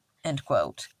boy, end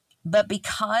quote. But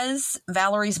because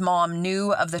Valerie's mom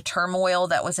knew of the turmoil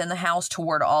that was in the house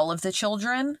toward all of the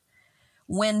children,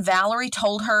 when Valerie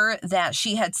told her that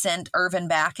she had sent Irvin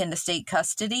back into state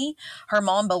custody, her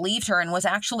mom believed her and was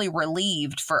actually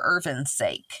relieved for Irvin's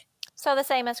sake. So the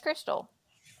same as Crystal.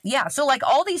 Yeah, so like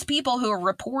all these people who are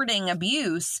reporting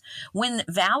abuse, when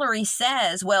Valerie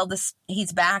says, well,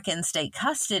 he's back in state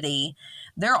custody,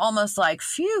 they're almost like,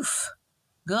 phew,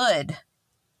 good.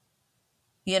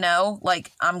 You know,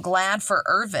 like, I'm glad for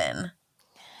Irvin.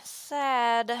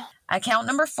 Sad. Account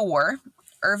number 4,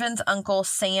 Irvin's uncle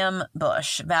Sam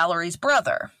Bush, Valerie's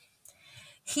brother.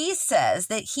 He says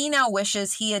that he now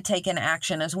wishes he had taken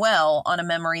action as well on a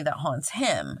memory that haunts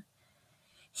him.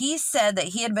 He said that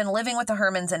he had been living with the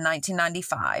Hermans in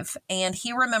 1995, and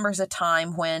he remembers a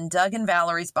time when Doug and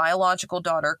Valerie's biological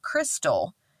daughter,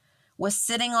 Crystal, was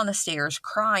sitting on the stairs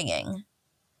crying.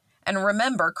 And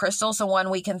remember, Crystal's the one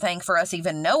we can thank for us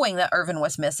even knowing that Irvin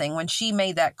was missing when she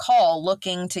made that call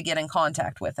looking to get in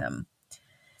contact with him.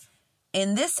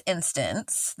 In this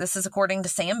instance, this is according to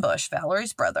Sam Bush,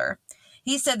 Valerie's brother,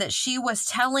 he said that she was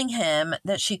telling him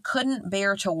that she couldn't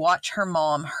bear to watch her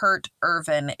mom hurt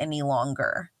Irvin any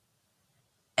longer.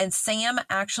 And Sam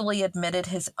actually admitted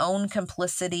his own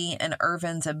complicity in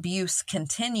Irvin's abuse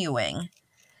continuing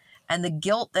and the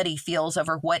guilt that he feels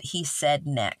over what he said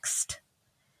next.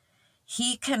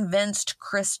 He convinced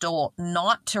Crystal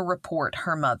not to report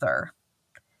her mother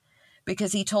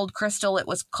because he told Crystal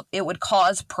it would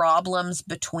cause problems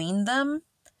between them,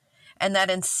 and that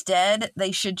instead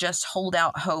they should just hold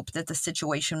out hope that the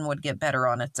situation would get better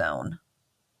on its own.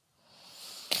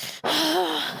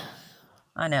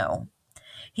 I know.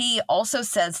 He also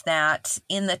says that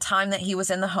in the time that he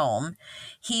was in the home,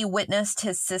 he witnessed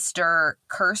his sister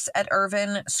curse at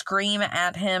Irvin, scream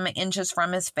at him inches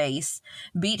from his face,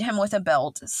 beat him with a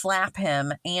belt, slap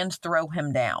him, and throw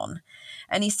him down.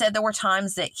 And he said there were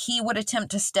times that he would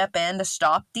attempt to step in to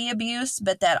stop the abuse,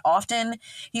 but that often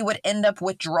he would end up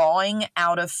withdrawing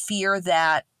out of fear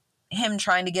that him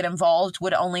trying to get involved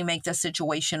would only make the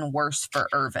situation worse for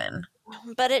Irvin.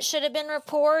 But it should have been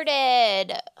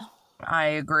reported. I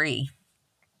agree.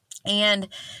 And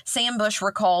Sam Bush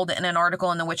recalled in an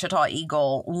article in the Wichita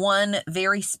Eagle one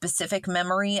very specific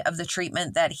memory of the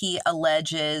treatment that he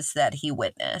alleges that he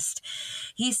witnessed.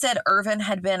 He said Irvin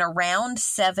had been around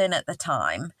 7 at the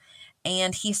time,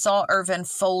 and he saw Irvin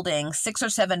folding 6 or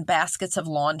 7 baskets of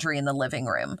laundry in the living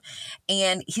room.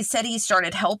 And he said he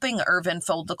started helping Irvin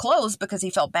fold the clothes because he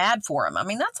felt bad for him. I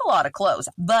mean, that's a lot of clothes.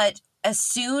 But as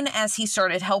soon as he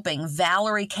started helping,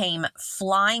 Valerie came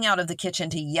flying out of the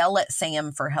kitchen to yell at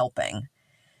Sam for helping.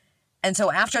 And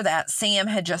so after that, Sam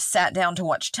had just sat down to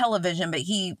watch television, but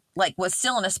he was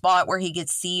still in a spot where he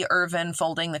could see Irvin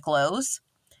folding the clothes.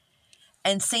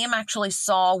 And Sam actually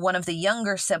saw one of the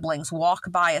younger siblings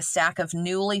walk by a stack of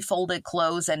newly folded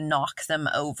clothes and knock them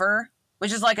over,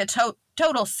 which is like a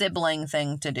total sibling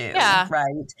thing to do,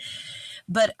 right?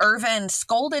 But Irvin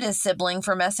scolded his sibling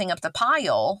for messing up the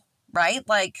pile, right?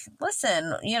 Like,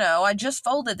 listen, I just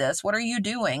folded this. What are you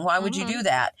doing? Why would you do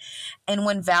that? And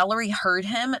when Valerie heard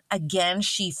him, again,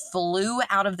 she flew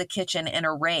out of the kitchen in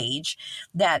a rage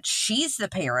that she's the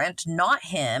parent, not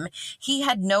him. He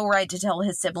had no right to tell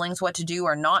his siblings what to do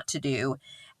or not to do.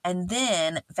 And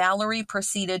then Valerie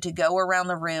proceeded to go around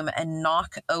the room and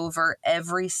knock over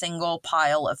every single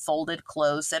pile of folded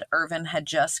clothes that Irvin had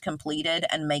just completed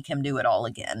and make him do it all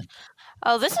again.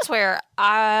 Oh, this is where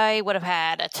I would have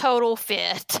had a total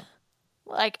fit.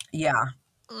 Yeah.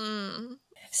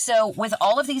 So with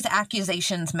all of these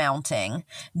accusations mounting,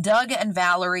 Doug and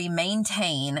Valerie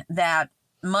maintain that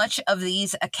much of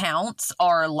these accounts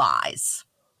are lies.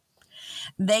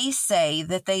 They say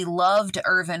that they loved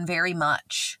Irvin very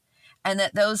much and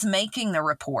that those making the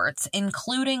reports,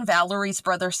 including Valerie's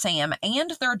brother Sam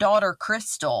and their daughter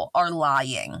Crystal, are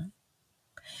lying.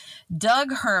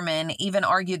 Doug Herman even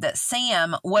argued that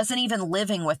Sam wasn't even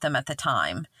living with them at the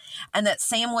time and that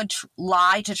Sam would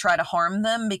lie to try to harm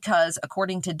them because,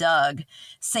 according to Doug,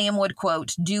 Sam would,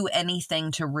 quote, do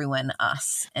anything to ruin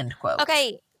us, end quote.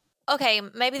 Okay,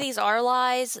 maybe these are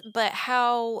lies, but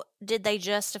how did they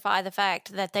justify the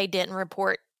fact that they didn't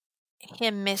report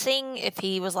him missing if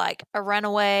he was like a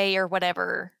runaway or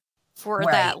whatever for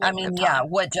that long of time?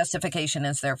 What justification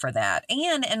is there for that?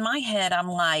 And in my head, I'm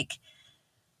like,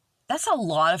 That's a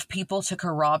lot of people to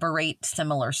corroborate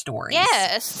similar stories.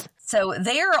 Yes. So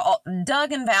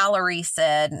Doug and Valerie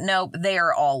said, nope,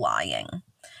 they're all lying.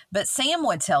 But Sam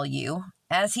would tell you,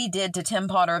 as he did to Tim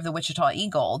Potter of the Wichita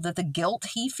Eagle, that the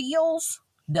guilt he feels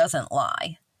doesn't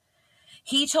lie.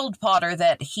 He told Potter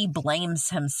that he blames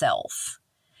himself.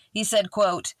 He said,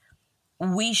 quote,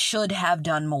 "We should have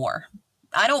done more.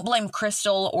 I don't blame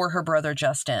Crystal or her brother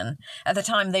Justin. At the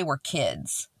time, they were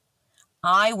kids.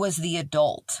 I was the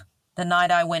adult the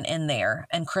night I went in there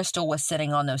and Crystal was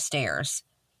sitting on those stairs,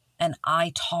 and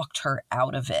I talked her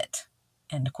out of it,"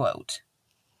 end quote.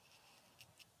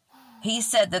 He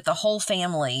said that the whole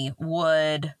family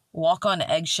would walk on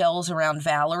eggshells around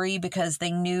Valerie because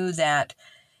they knew that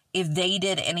if they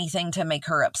did anything to make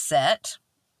her upset,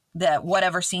 that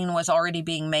whatever scene was already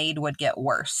being made would get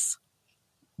worse.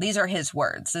 These are his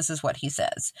words. This is what he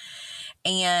says.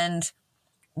 And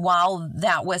while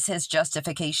that was his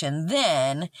justification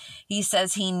then, he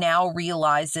says he now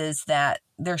realizes that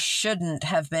there shouldn't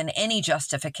have been any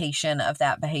justification of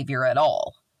that behavior at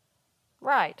all.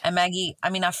 Right. And Maggie, I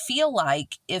mean, I feel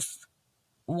like if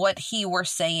what he were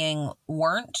saying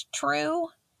weren't true,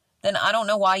 then I don't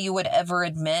know why you would ever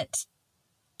admit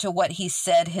to what he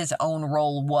said his own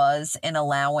role was in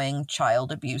allowing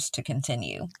child abuse to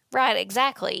continue. Right,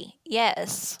 exactly.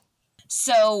 Yes.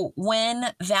 So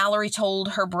when Valerie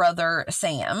told her brother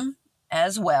Sam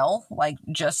as well, like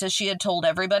just as she had told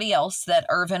everybody else, that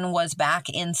Irvin was back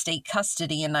in state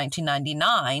custody in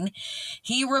 1999,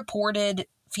 he reported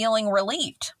feeling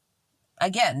relieved.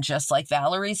 Again, just like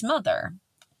Valerie's mother,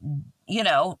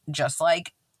 just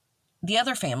like the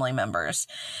other family members,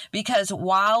 because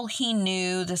while he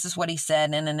knew, this is what he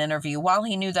said in an interview, while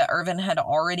he knew that Irvin had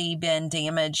already been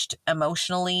damaged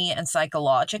emotionally and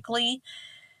psychologically,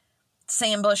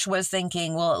 Sam Bush was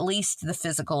thinking, well, at least the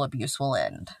physical abuse will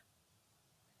end.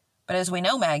 But as we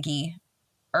know, Maggie,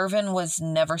 Irvin was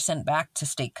never sent back to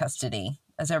state custody,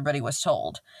 as everybody was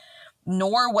told.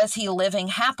 Nor was he living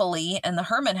happily in the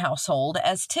Herman household,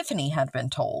 as Tiffany had been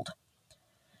told.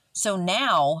 So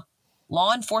now,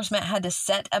 law enforcement had to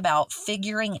set about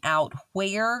figuring out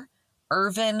where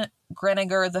Irvin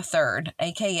Greniger III,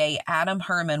 a.k.a. Adam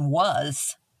Herman,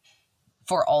 was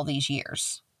for all these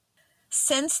years.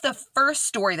 Since the first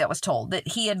story that was told, that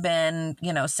he had been,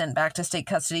 sent back to state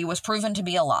custody, was proven to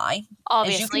be a lie.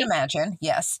 Obviously. As you can imagine,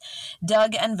 yes.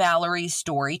 Doug and Valerie's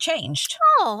story changed.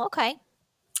 Oh, okay.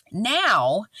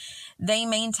 Now, they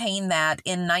maintain that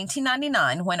in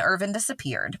 1999, when Irvin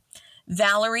disappeared,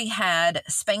 Valerie had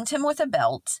spanked him with a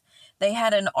belt. They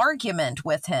had an argument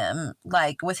with him,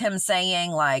 with him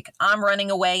saying, I'm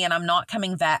running away and I'm not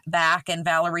coming back. And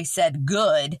Valerie said,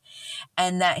 good.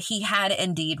 And that he had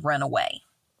indeed run away.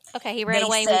 Okay, he ran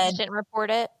away and we just didn't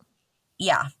report it?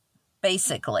 Yeah,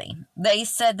 basically. They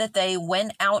said that they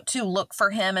went out to look for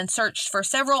him and searched for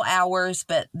several hours,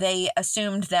 but they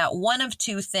assumed that one of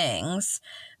two things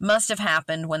must have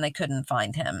happened when they couldn't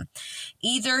find him.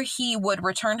 Either he would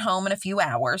return home in a few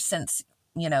hours, since,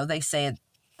 they said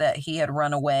that he had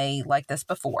run away like this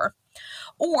before.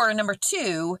 Or number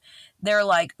two, they're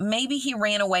like, maybe he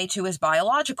ran away to his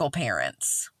biological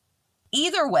parents.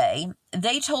 Either way,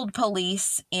 they told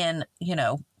police in,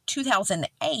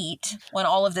 2008, when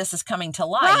all of this is coming to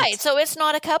light. Right, so it's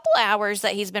not a couple hours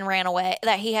that he's been ran away,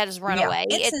 that he has run away.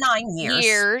 It's 9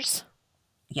 years.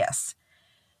 Yes.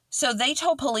 So they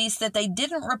told police that they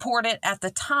didn't report it at the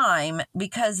time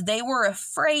because they were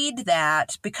afraid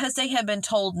that because they had been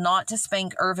told not to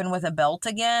spank Irvin with a belt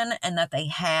again, and that they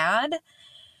had,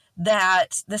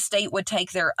 that the state would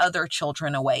take their other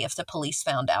children away if the police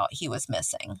found out he was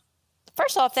missing.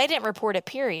 First off, they didn't report it,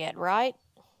 period, right?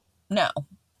 No.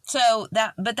 So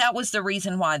that was the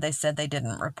reason why they said they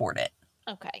didn't report it.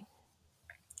 Okay.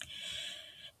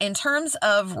 In terms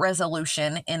of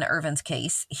resolution in Irvin's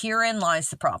case, herein lies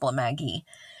the problem, Maggie.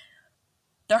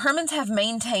 The Hermans have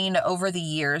maintained over the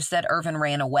years that Irvin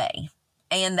ran away,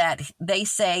 and that they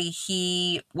say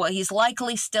he's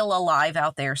likely still alive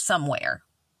out there somewhere.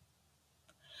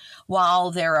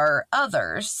 While there are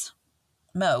others,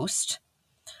 most,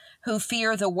 who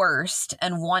fear the worst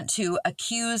and want to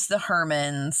accuse the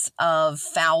Hermans of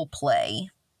foul play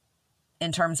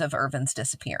in terms of Irvin's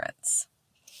disappearance.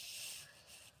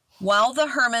 While the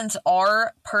Hermans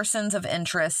are persons of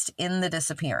interest in the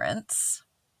disappearance,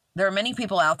 there are many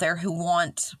people out there who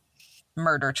want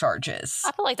murder charges.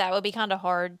 I feel like that would be kind of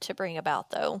hard to bring about,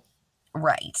 though.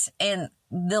 Right. And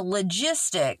the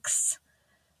logistics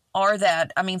are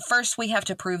that, first we have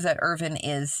to prove that Irvin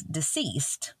is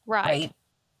deceased. Right?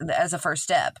 As a first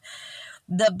step.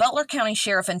 The Butler County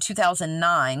Sheriff in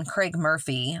 2009, Craig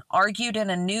Murphy, argued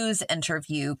in a news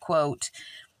interview, quote,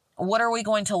 what are we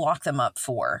going to lock them up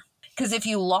for? Because if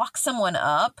you lock someone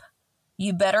up,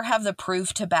 you better have the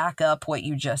proof to back up what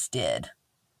you just did.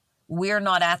 We're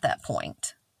not at that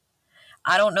point.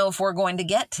 I don't know if we're going to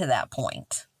get to that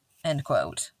point, end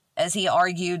quote. As he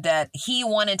argued that he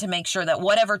wanted to make sure that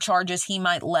whatever charges he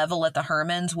might level at the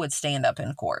Hermans would stand up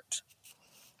in court.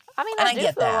 I mean, And I do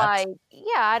get feel that. like,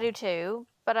 yeah, I do too.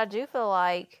 But I do feel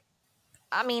like,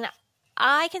 I mean,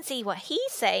 I can see what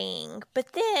he's saying,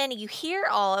 but then you hear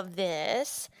all of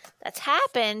this that's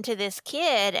happened to this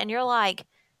kid, and you're like,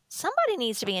 somebody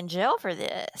needs to be in jail for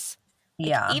this. Like,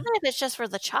 Yeah. even if it's just for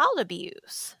the child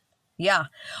abuse. Yeah.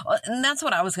 And that's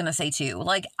what I was going to say too.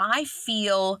 Like, I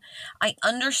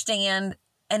understand,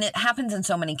 and it happens in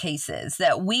so many cases,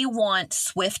 that we want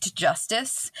swift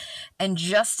justice, and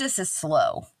justice is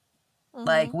slow. Mm-hmm.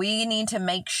 Like, we need to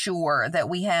make sure that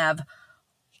we have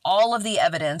all of the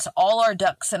evidence, all our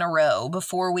ducks in a row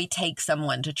before we take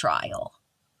someone to trial.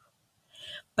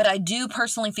 But I do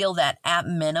personally feel that at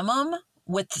minimum,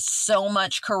 with so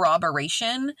much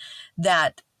corroboration,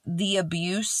 that the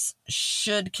abuse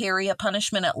should carry a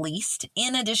punishment at least,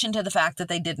 in addition to the fact that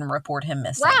they didn't report him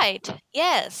missing. Right.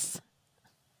 Yes.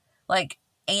 Like,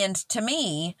 and to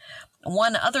me,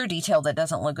 one other detail that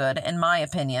doesn't look good, in my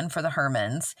opinion, for the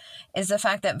Hermans, is the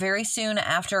fact that very soon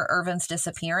after Irvin's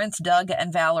disappearance, Doug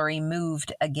and Valerie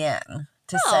moved again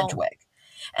to Sedgwick.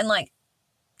 And like,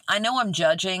 I know I'm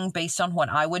judging based on what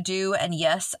I would do. And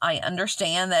yes, I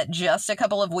understand that just a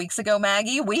couple of weeks ago,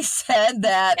 Maggie, we said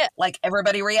that like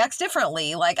everybody reacts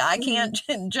differently. Like, I can't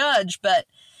judge, but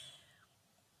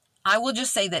I will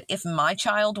just say that if my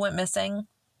child went missing,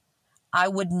 I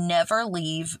would never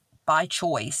leave by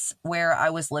choice where I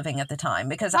was living at the time,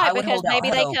 because I would hold out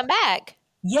maybe hope. they come back.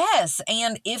 Yes.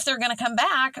 And if they're going to come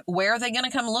back, where are they going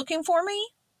to come looking for me?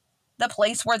 The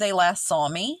place where they last saw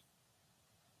me.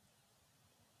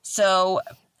 So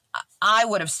I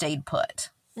would have stayed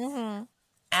put. Mm-hmm.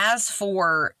 As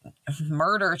for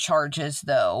murder charges,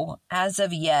 though, as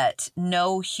of yet,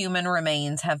 no human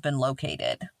remains have been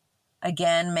located.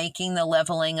 Again, making the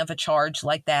leveling of a charge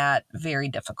like that very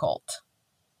difficult.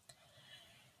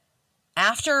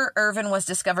 After Irvin was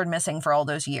discovered missing for all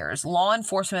those years, law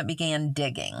enforcement began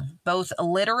digging, both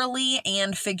literally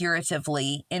and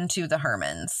figuratively, into the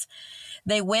Hermans.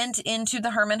 They went into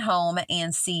the Herman home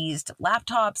and seized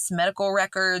laptops, medical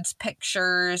records,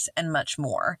 pictures, and much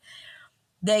more.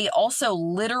 They also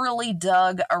literally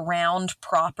dug around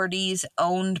properties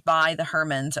owned by the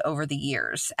Hermans over the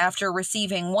years. After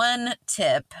receiving one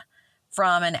tip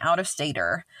from an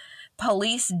out-of-stater,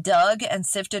 police dug and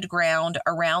sifted ground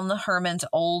around the Hermans'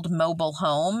 old mobile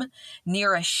home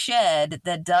near a shed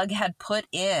that Doug had put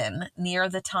in near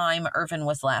the time Irvin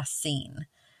was last seen.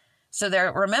 So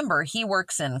there, remember, he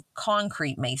works in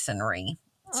concrete masonry.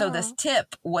 So this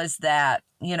tip was that,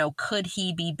 could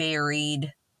he be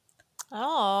buried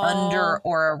under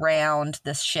or around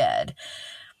this shed?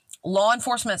 Law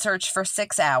enforcement searched for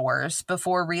 6 hours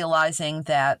before realizing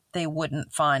that they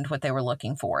wouldn't find what they were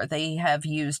looking for. They have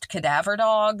used cadaver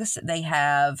dogs. They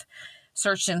have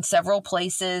searched in several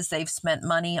places. They've spent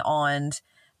money on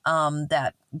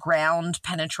that ground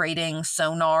penetrating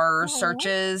sonar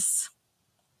searches,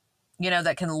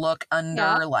 that can look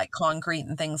under like concrete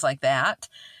and things like that.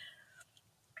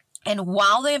 And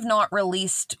while they have not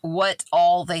released what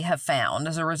all they have found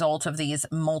as a result of these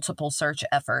multiple search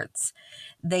efforts,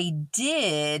 they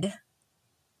did,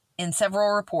 in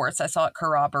several reports, I saw it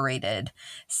corroborated,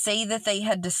 say that they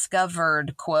had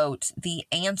discovered, quote, the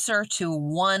answer to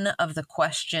one of the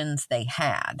questions they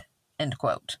had, end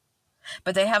quote.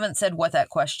 But they haven't said what that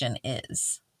question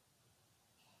is.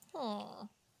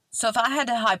 So if I had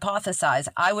to hypothesize,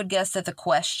 I would guess that the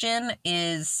question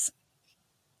is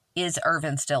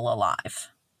Irvin still alive?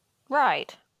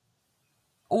 Right.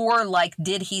 Or, like,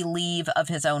 did he leave of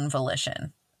his own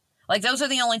volition? Like, those are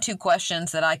the only two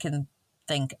questions that I can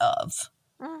think of.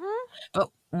 Mm-hmm.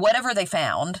 But whatever they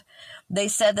found, they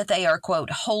said that they are, quote,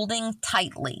 holding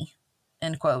tightly,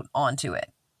 end quote, onto it.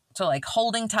 So, like,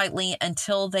 holding tightly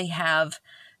until they have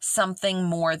something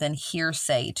more than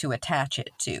hearsay to attach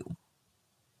it to.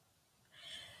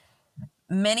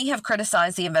 Many have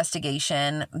criticized the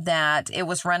investigation, that it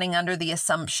was running under the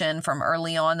assumption from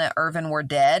early on that Irvin were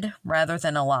dead rather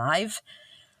than alive.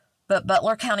 But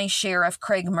Butler County Sheriff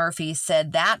Craig Murphy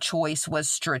said that choice was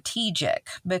strategic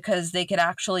because they could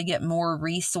actually get more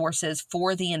resources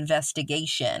for the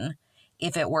investigation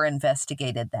if it were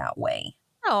investigated that way.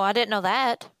 Oh, I didn't know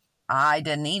that. I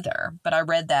didn't either, but I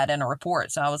read that in a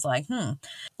report, so I was like,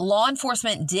 Law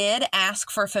enforcement did ask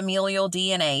for familial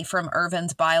DNA from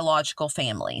Irvin's biological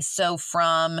family. So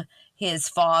from his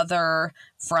father,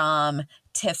 from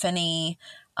Tiffany,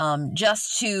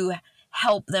 just to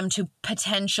help them to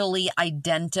potentially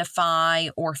identify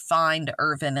or find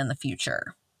Irvin in the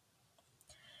future.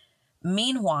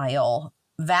 Meanwhile,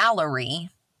 Valerie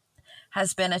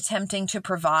has been attempting to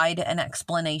provide an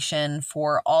explanation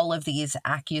for all of these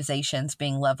accusations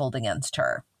being leveled against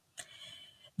her.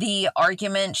 The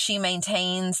argument she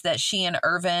maintains that she and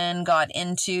Irvin got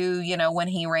into, when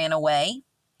he ran away.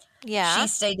 Yeah. She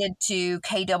stated to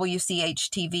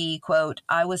KWCH-TV, quote,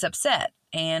 "I was upset,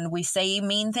 and we say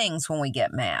mean things when we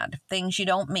get mad, things you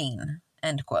don't mean,"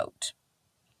 end quote.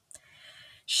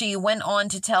 She went on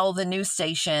to tell the news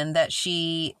station that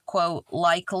she, quote,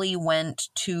 "likely went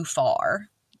too far."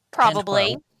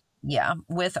 Probably. Yeah,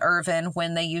 with Irvin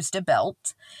when they used a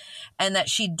belt, and that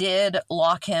she did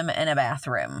lock him in a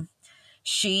bathroom.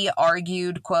 She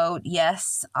argued, quote,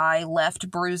 "Yes, I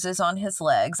left bruises on his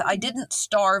legs. I didn't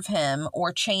starve him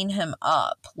or chain him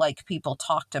up like people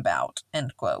talked about,"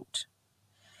 end quote.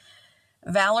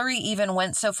 Valerie even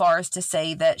went so far as to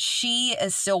say that she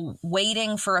is still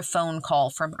waiting for a phone call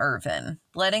from Irvin,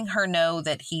 letting her know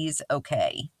that he's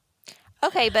okay.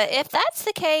 Okay, but if that's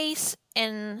the case,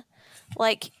 and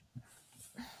because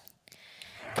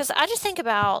I just think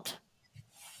about,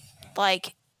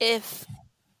 if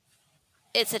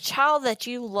it's a child that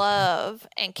you love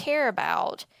and care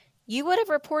about, you would have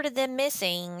reported them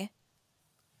missing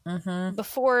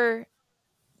before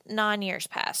 9 years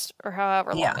passed, or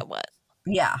however long it was.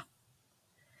 Yeah.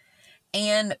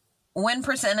 And when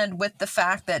presented with the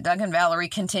fact that Doug and Valerie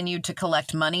continued to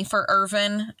collect money for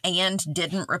Irvin and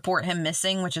didn't report him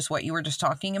missing, which is what you were just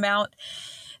talking about,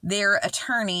 their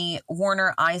attorney,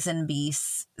 Warner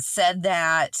Eisenbeis, said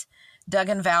that Doug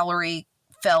and Valerie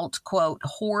felt, quote,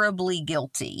 "horribly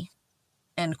guilty,"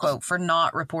 end quote, for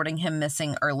not reporting him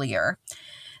missing earlier.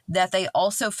 That they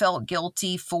also felt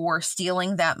guilty for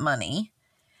stealing that money,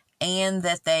 and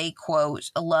that they,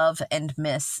 quote, "love and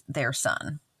miss their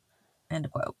son," end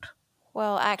quote.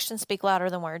 Well, actions speak louder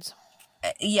than words.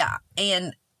 Yeah,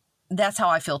 and that's how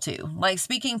I feel too.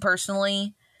 Speaking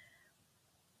personally,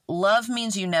 love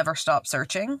means you never stop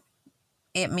searching.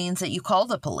 It means that you call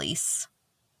the police.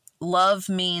 Love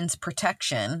means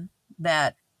protection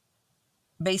that,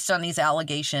 based on these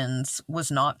allegations,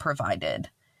 was not provided.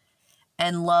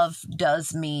 And love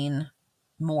does mean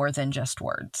more than just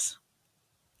words.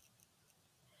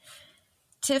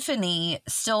 Tiffany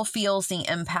still feels the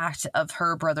impact of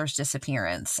her brother's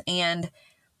disappearance, and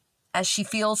as she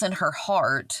feels in her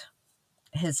heart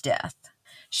his death,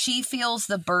 she feels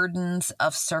the burdens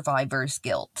of survivor's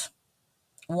guilt,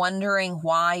 wondering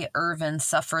why Irvin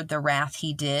suffered the wrath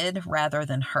he did rather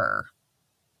than her.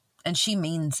 And she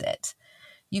means it.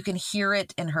 You can hear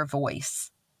it in her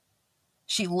voice.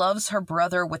 She loves her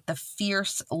brother with the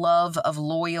fierce love of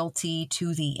loyalty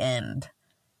to the end.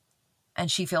 And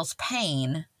she feels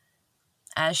pain,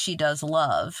 as she does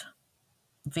love,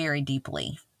 very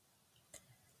deeply.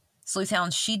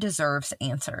 Sleuthhounds, she deserves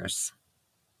answers.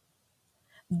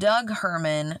 Doug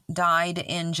Herman died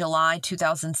in July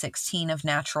 2016 of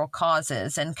natural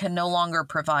causes and can no longer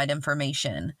provide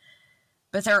information.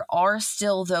 But there are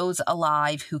still those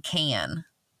alive who can.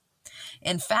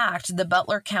 In fact, the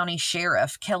Butler County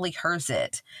Sheriff, Kelly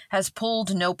Herzit, has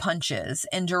pulled no punches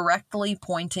in directly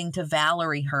pointing to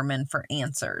Valerie Herman for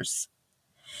answers.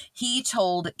 He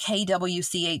told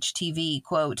KWCH-TV,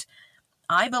 quote,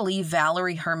 "I believe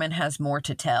Valerie Herman has more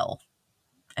to tell,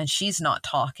 and she's not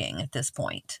talking at this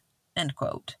point," end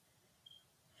quote.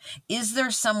 Is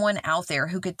there someone out there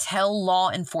who could tell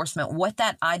law enforcement what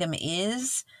that item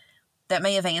is that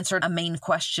may have answered a main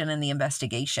question in the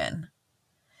investigation?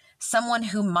 Someone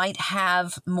who might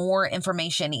have more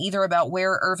information either about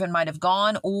where Irvin might have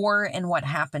gone or in what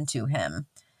happened to him.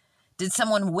 Did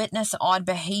someone witness odd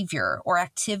behavior or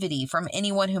activity from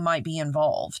anyone who might be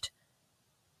involved?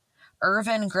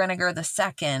 Irvin Greniger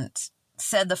II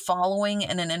said the following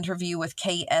in an interview with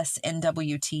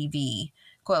KSNW-TV,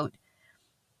 quote,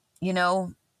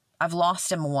 "I've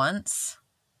lost him once.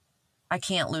 I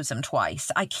can't lose him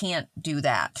twice. I can't do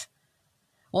that.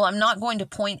 Well, I'm not going to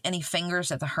point any fingers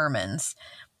at the Hermans.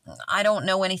 I don't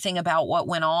know anything about what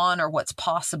went on or what's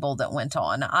possible that went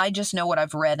on. I just know what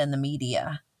I've read in the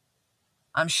media.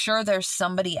 I'm sure there's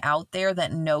somebody out there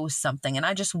that knows something, and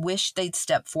I just wish they'd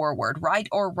step forward. Right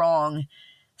or wrong,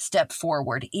 step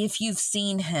forward. If you've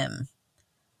seen him,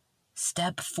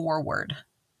 step forward,"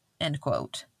 end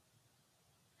quote.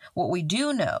 What we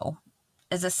do know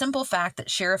is a simple fact that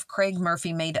Sheriff Craig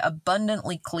Murphy made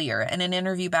abundantly clear in an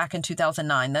interview back in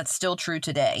 2009 that's still true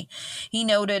today. He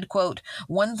noted, quote,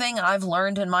 "One thing I've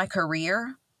learned in my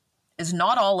career is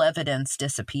not all evidence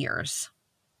disappears.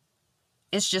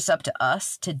 It's just up to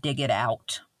us to dig it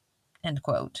out," End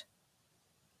quote.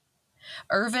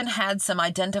 Irvin had some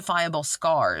identifiable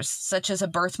scars, such as a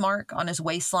birthmark on his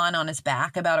waistline on his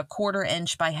back, about a 1/4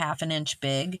 inch by 1/2 inch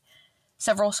big,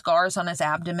 several scars on his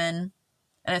abdomen,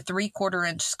 and a 3/4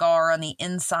 inch scar on the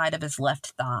inside of his left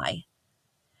thigh.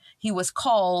 He was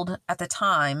called, at the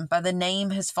time, by the name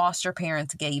his foster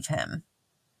parents gave him,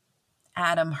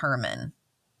 Adam Herman.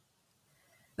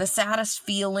 The saddest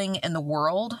feeling in the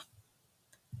world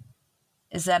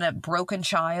is that a broken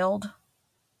child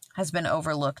has been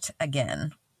overlooked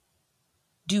again.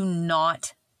 Do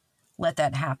not let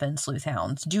that happen, sleuth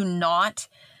hounds. Do not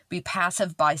be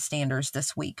passive bystanders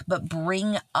this week, but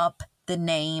bring up the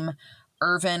name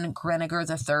Irvin Greniger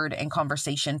III in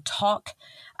conversation. Talk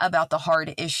about the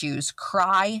hard issues.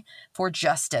 Cry for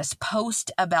justice. Post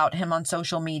about him on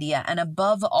social media. And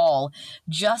above all,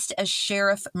 just as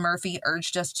Sheriff Murphy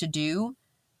urged us to do,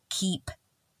 keep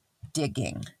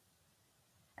digging.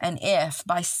 And if,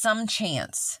 by some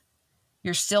chance,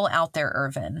 you're still out there,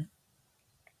 Irvin,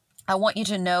 I want you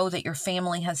to know that your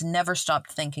family has never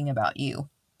stopped thinking about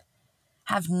you,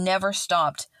 have never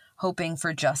stopped hoping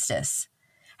for justice,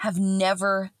 have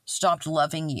never stopped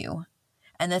loving you,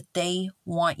 and that they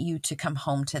want you to come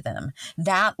home to them.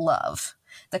 That love,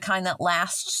 the kind that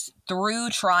lasts through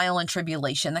trial and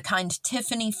tribulation, the kind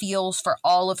Tiffany feels for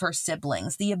all of her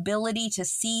siblings, the ability to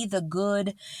see the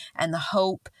good and the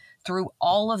hope through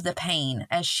all of the pain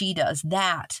as she does,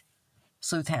 that,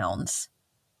 sleuth hounds,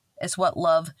 is what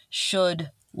love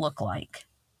should look like,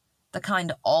 the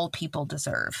kind all people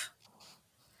deserve.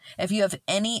 If you have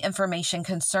any information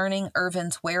concerning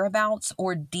Irvin's whereabouts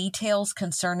or details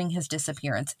concerning his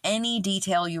disappearance, any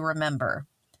detail you remember,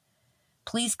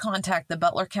 please contact the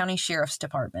Butler County Sheriff's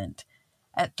Department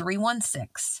at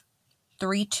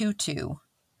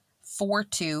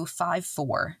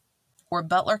 316-322-4254 or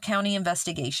Butler County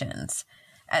Investigations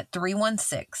at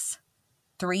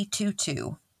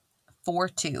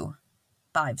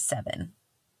 316-322-4257.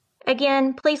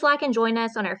 Again, please like and join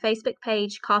us on our Facebook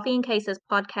page, Coffee and Cases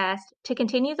Podcast, to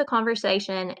continue the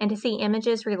conversation and to see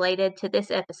images related to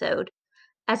this episode.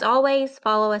 As always,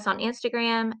 follow us on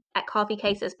Instagram at Coffee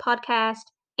Cases Podcast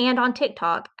and on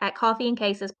TikTok at Coffee and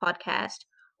Cases Podcast.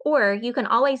 Or you can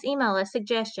always email us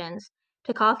suggestions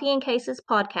to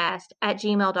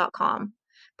coffeeandcasespodcast@gmail.com.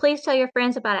 Please tell your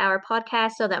friends about our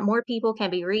podcast so that more people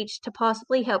can be reached to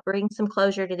possibly help bring some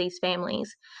closure to these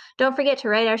families. Don't forget to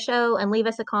rate our show and leave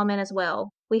us a comment as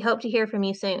well. We hope to hear from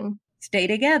you soon. Stay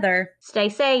together. Stay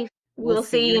safe. We'll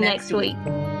see you next week.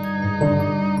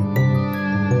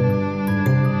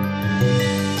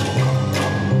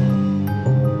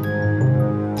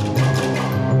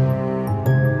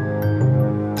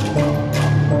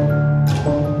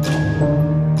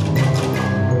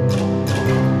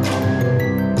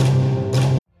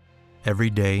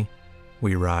 Every day,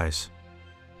 we rise,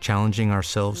 challenging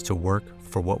ourselves to work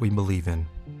for what we believe in.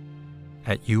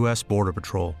 At U.S. Border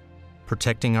Patrol,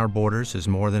 protecting our borders is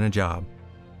more than a job.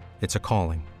 It's a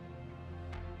calling.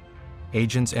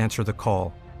 Agents answer the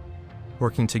call,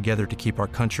 working together to keep our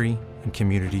country and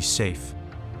communities safe.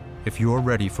 If you're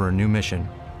ready for a new mission,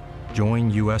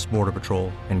 join U.S. Border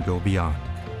Patrol and go beyond.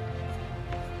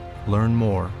 Learn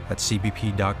more at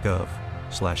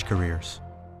cbp.gov/careers.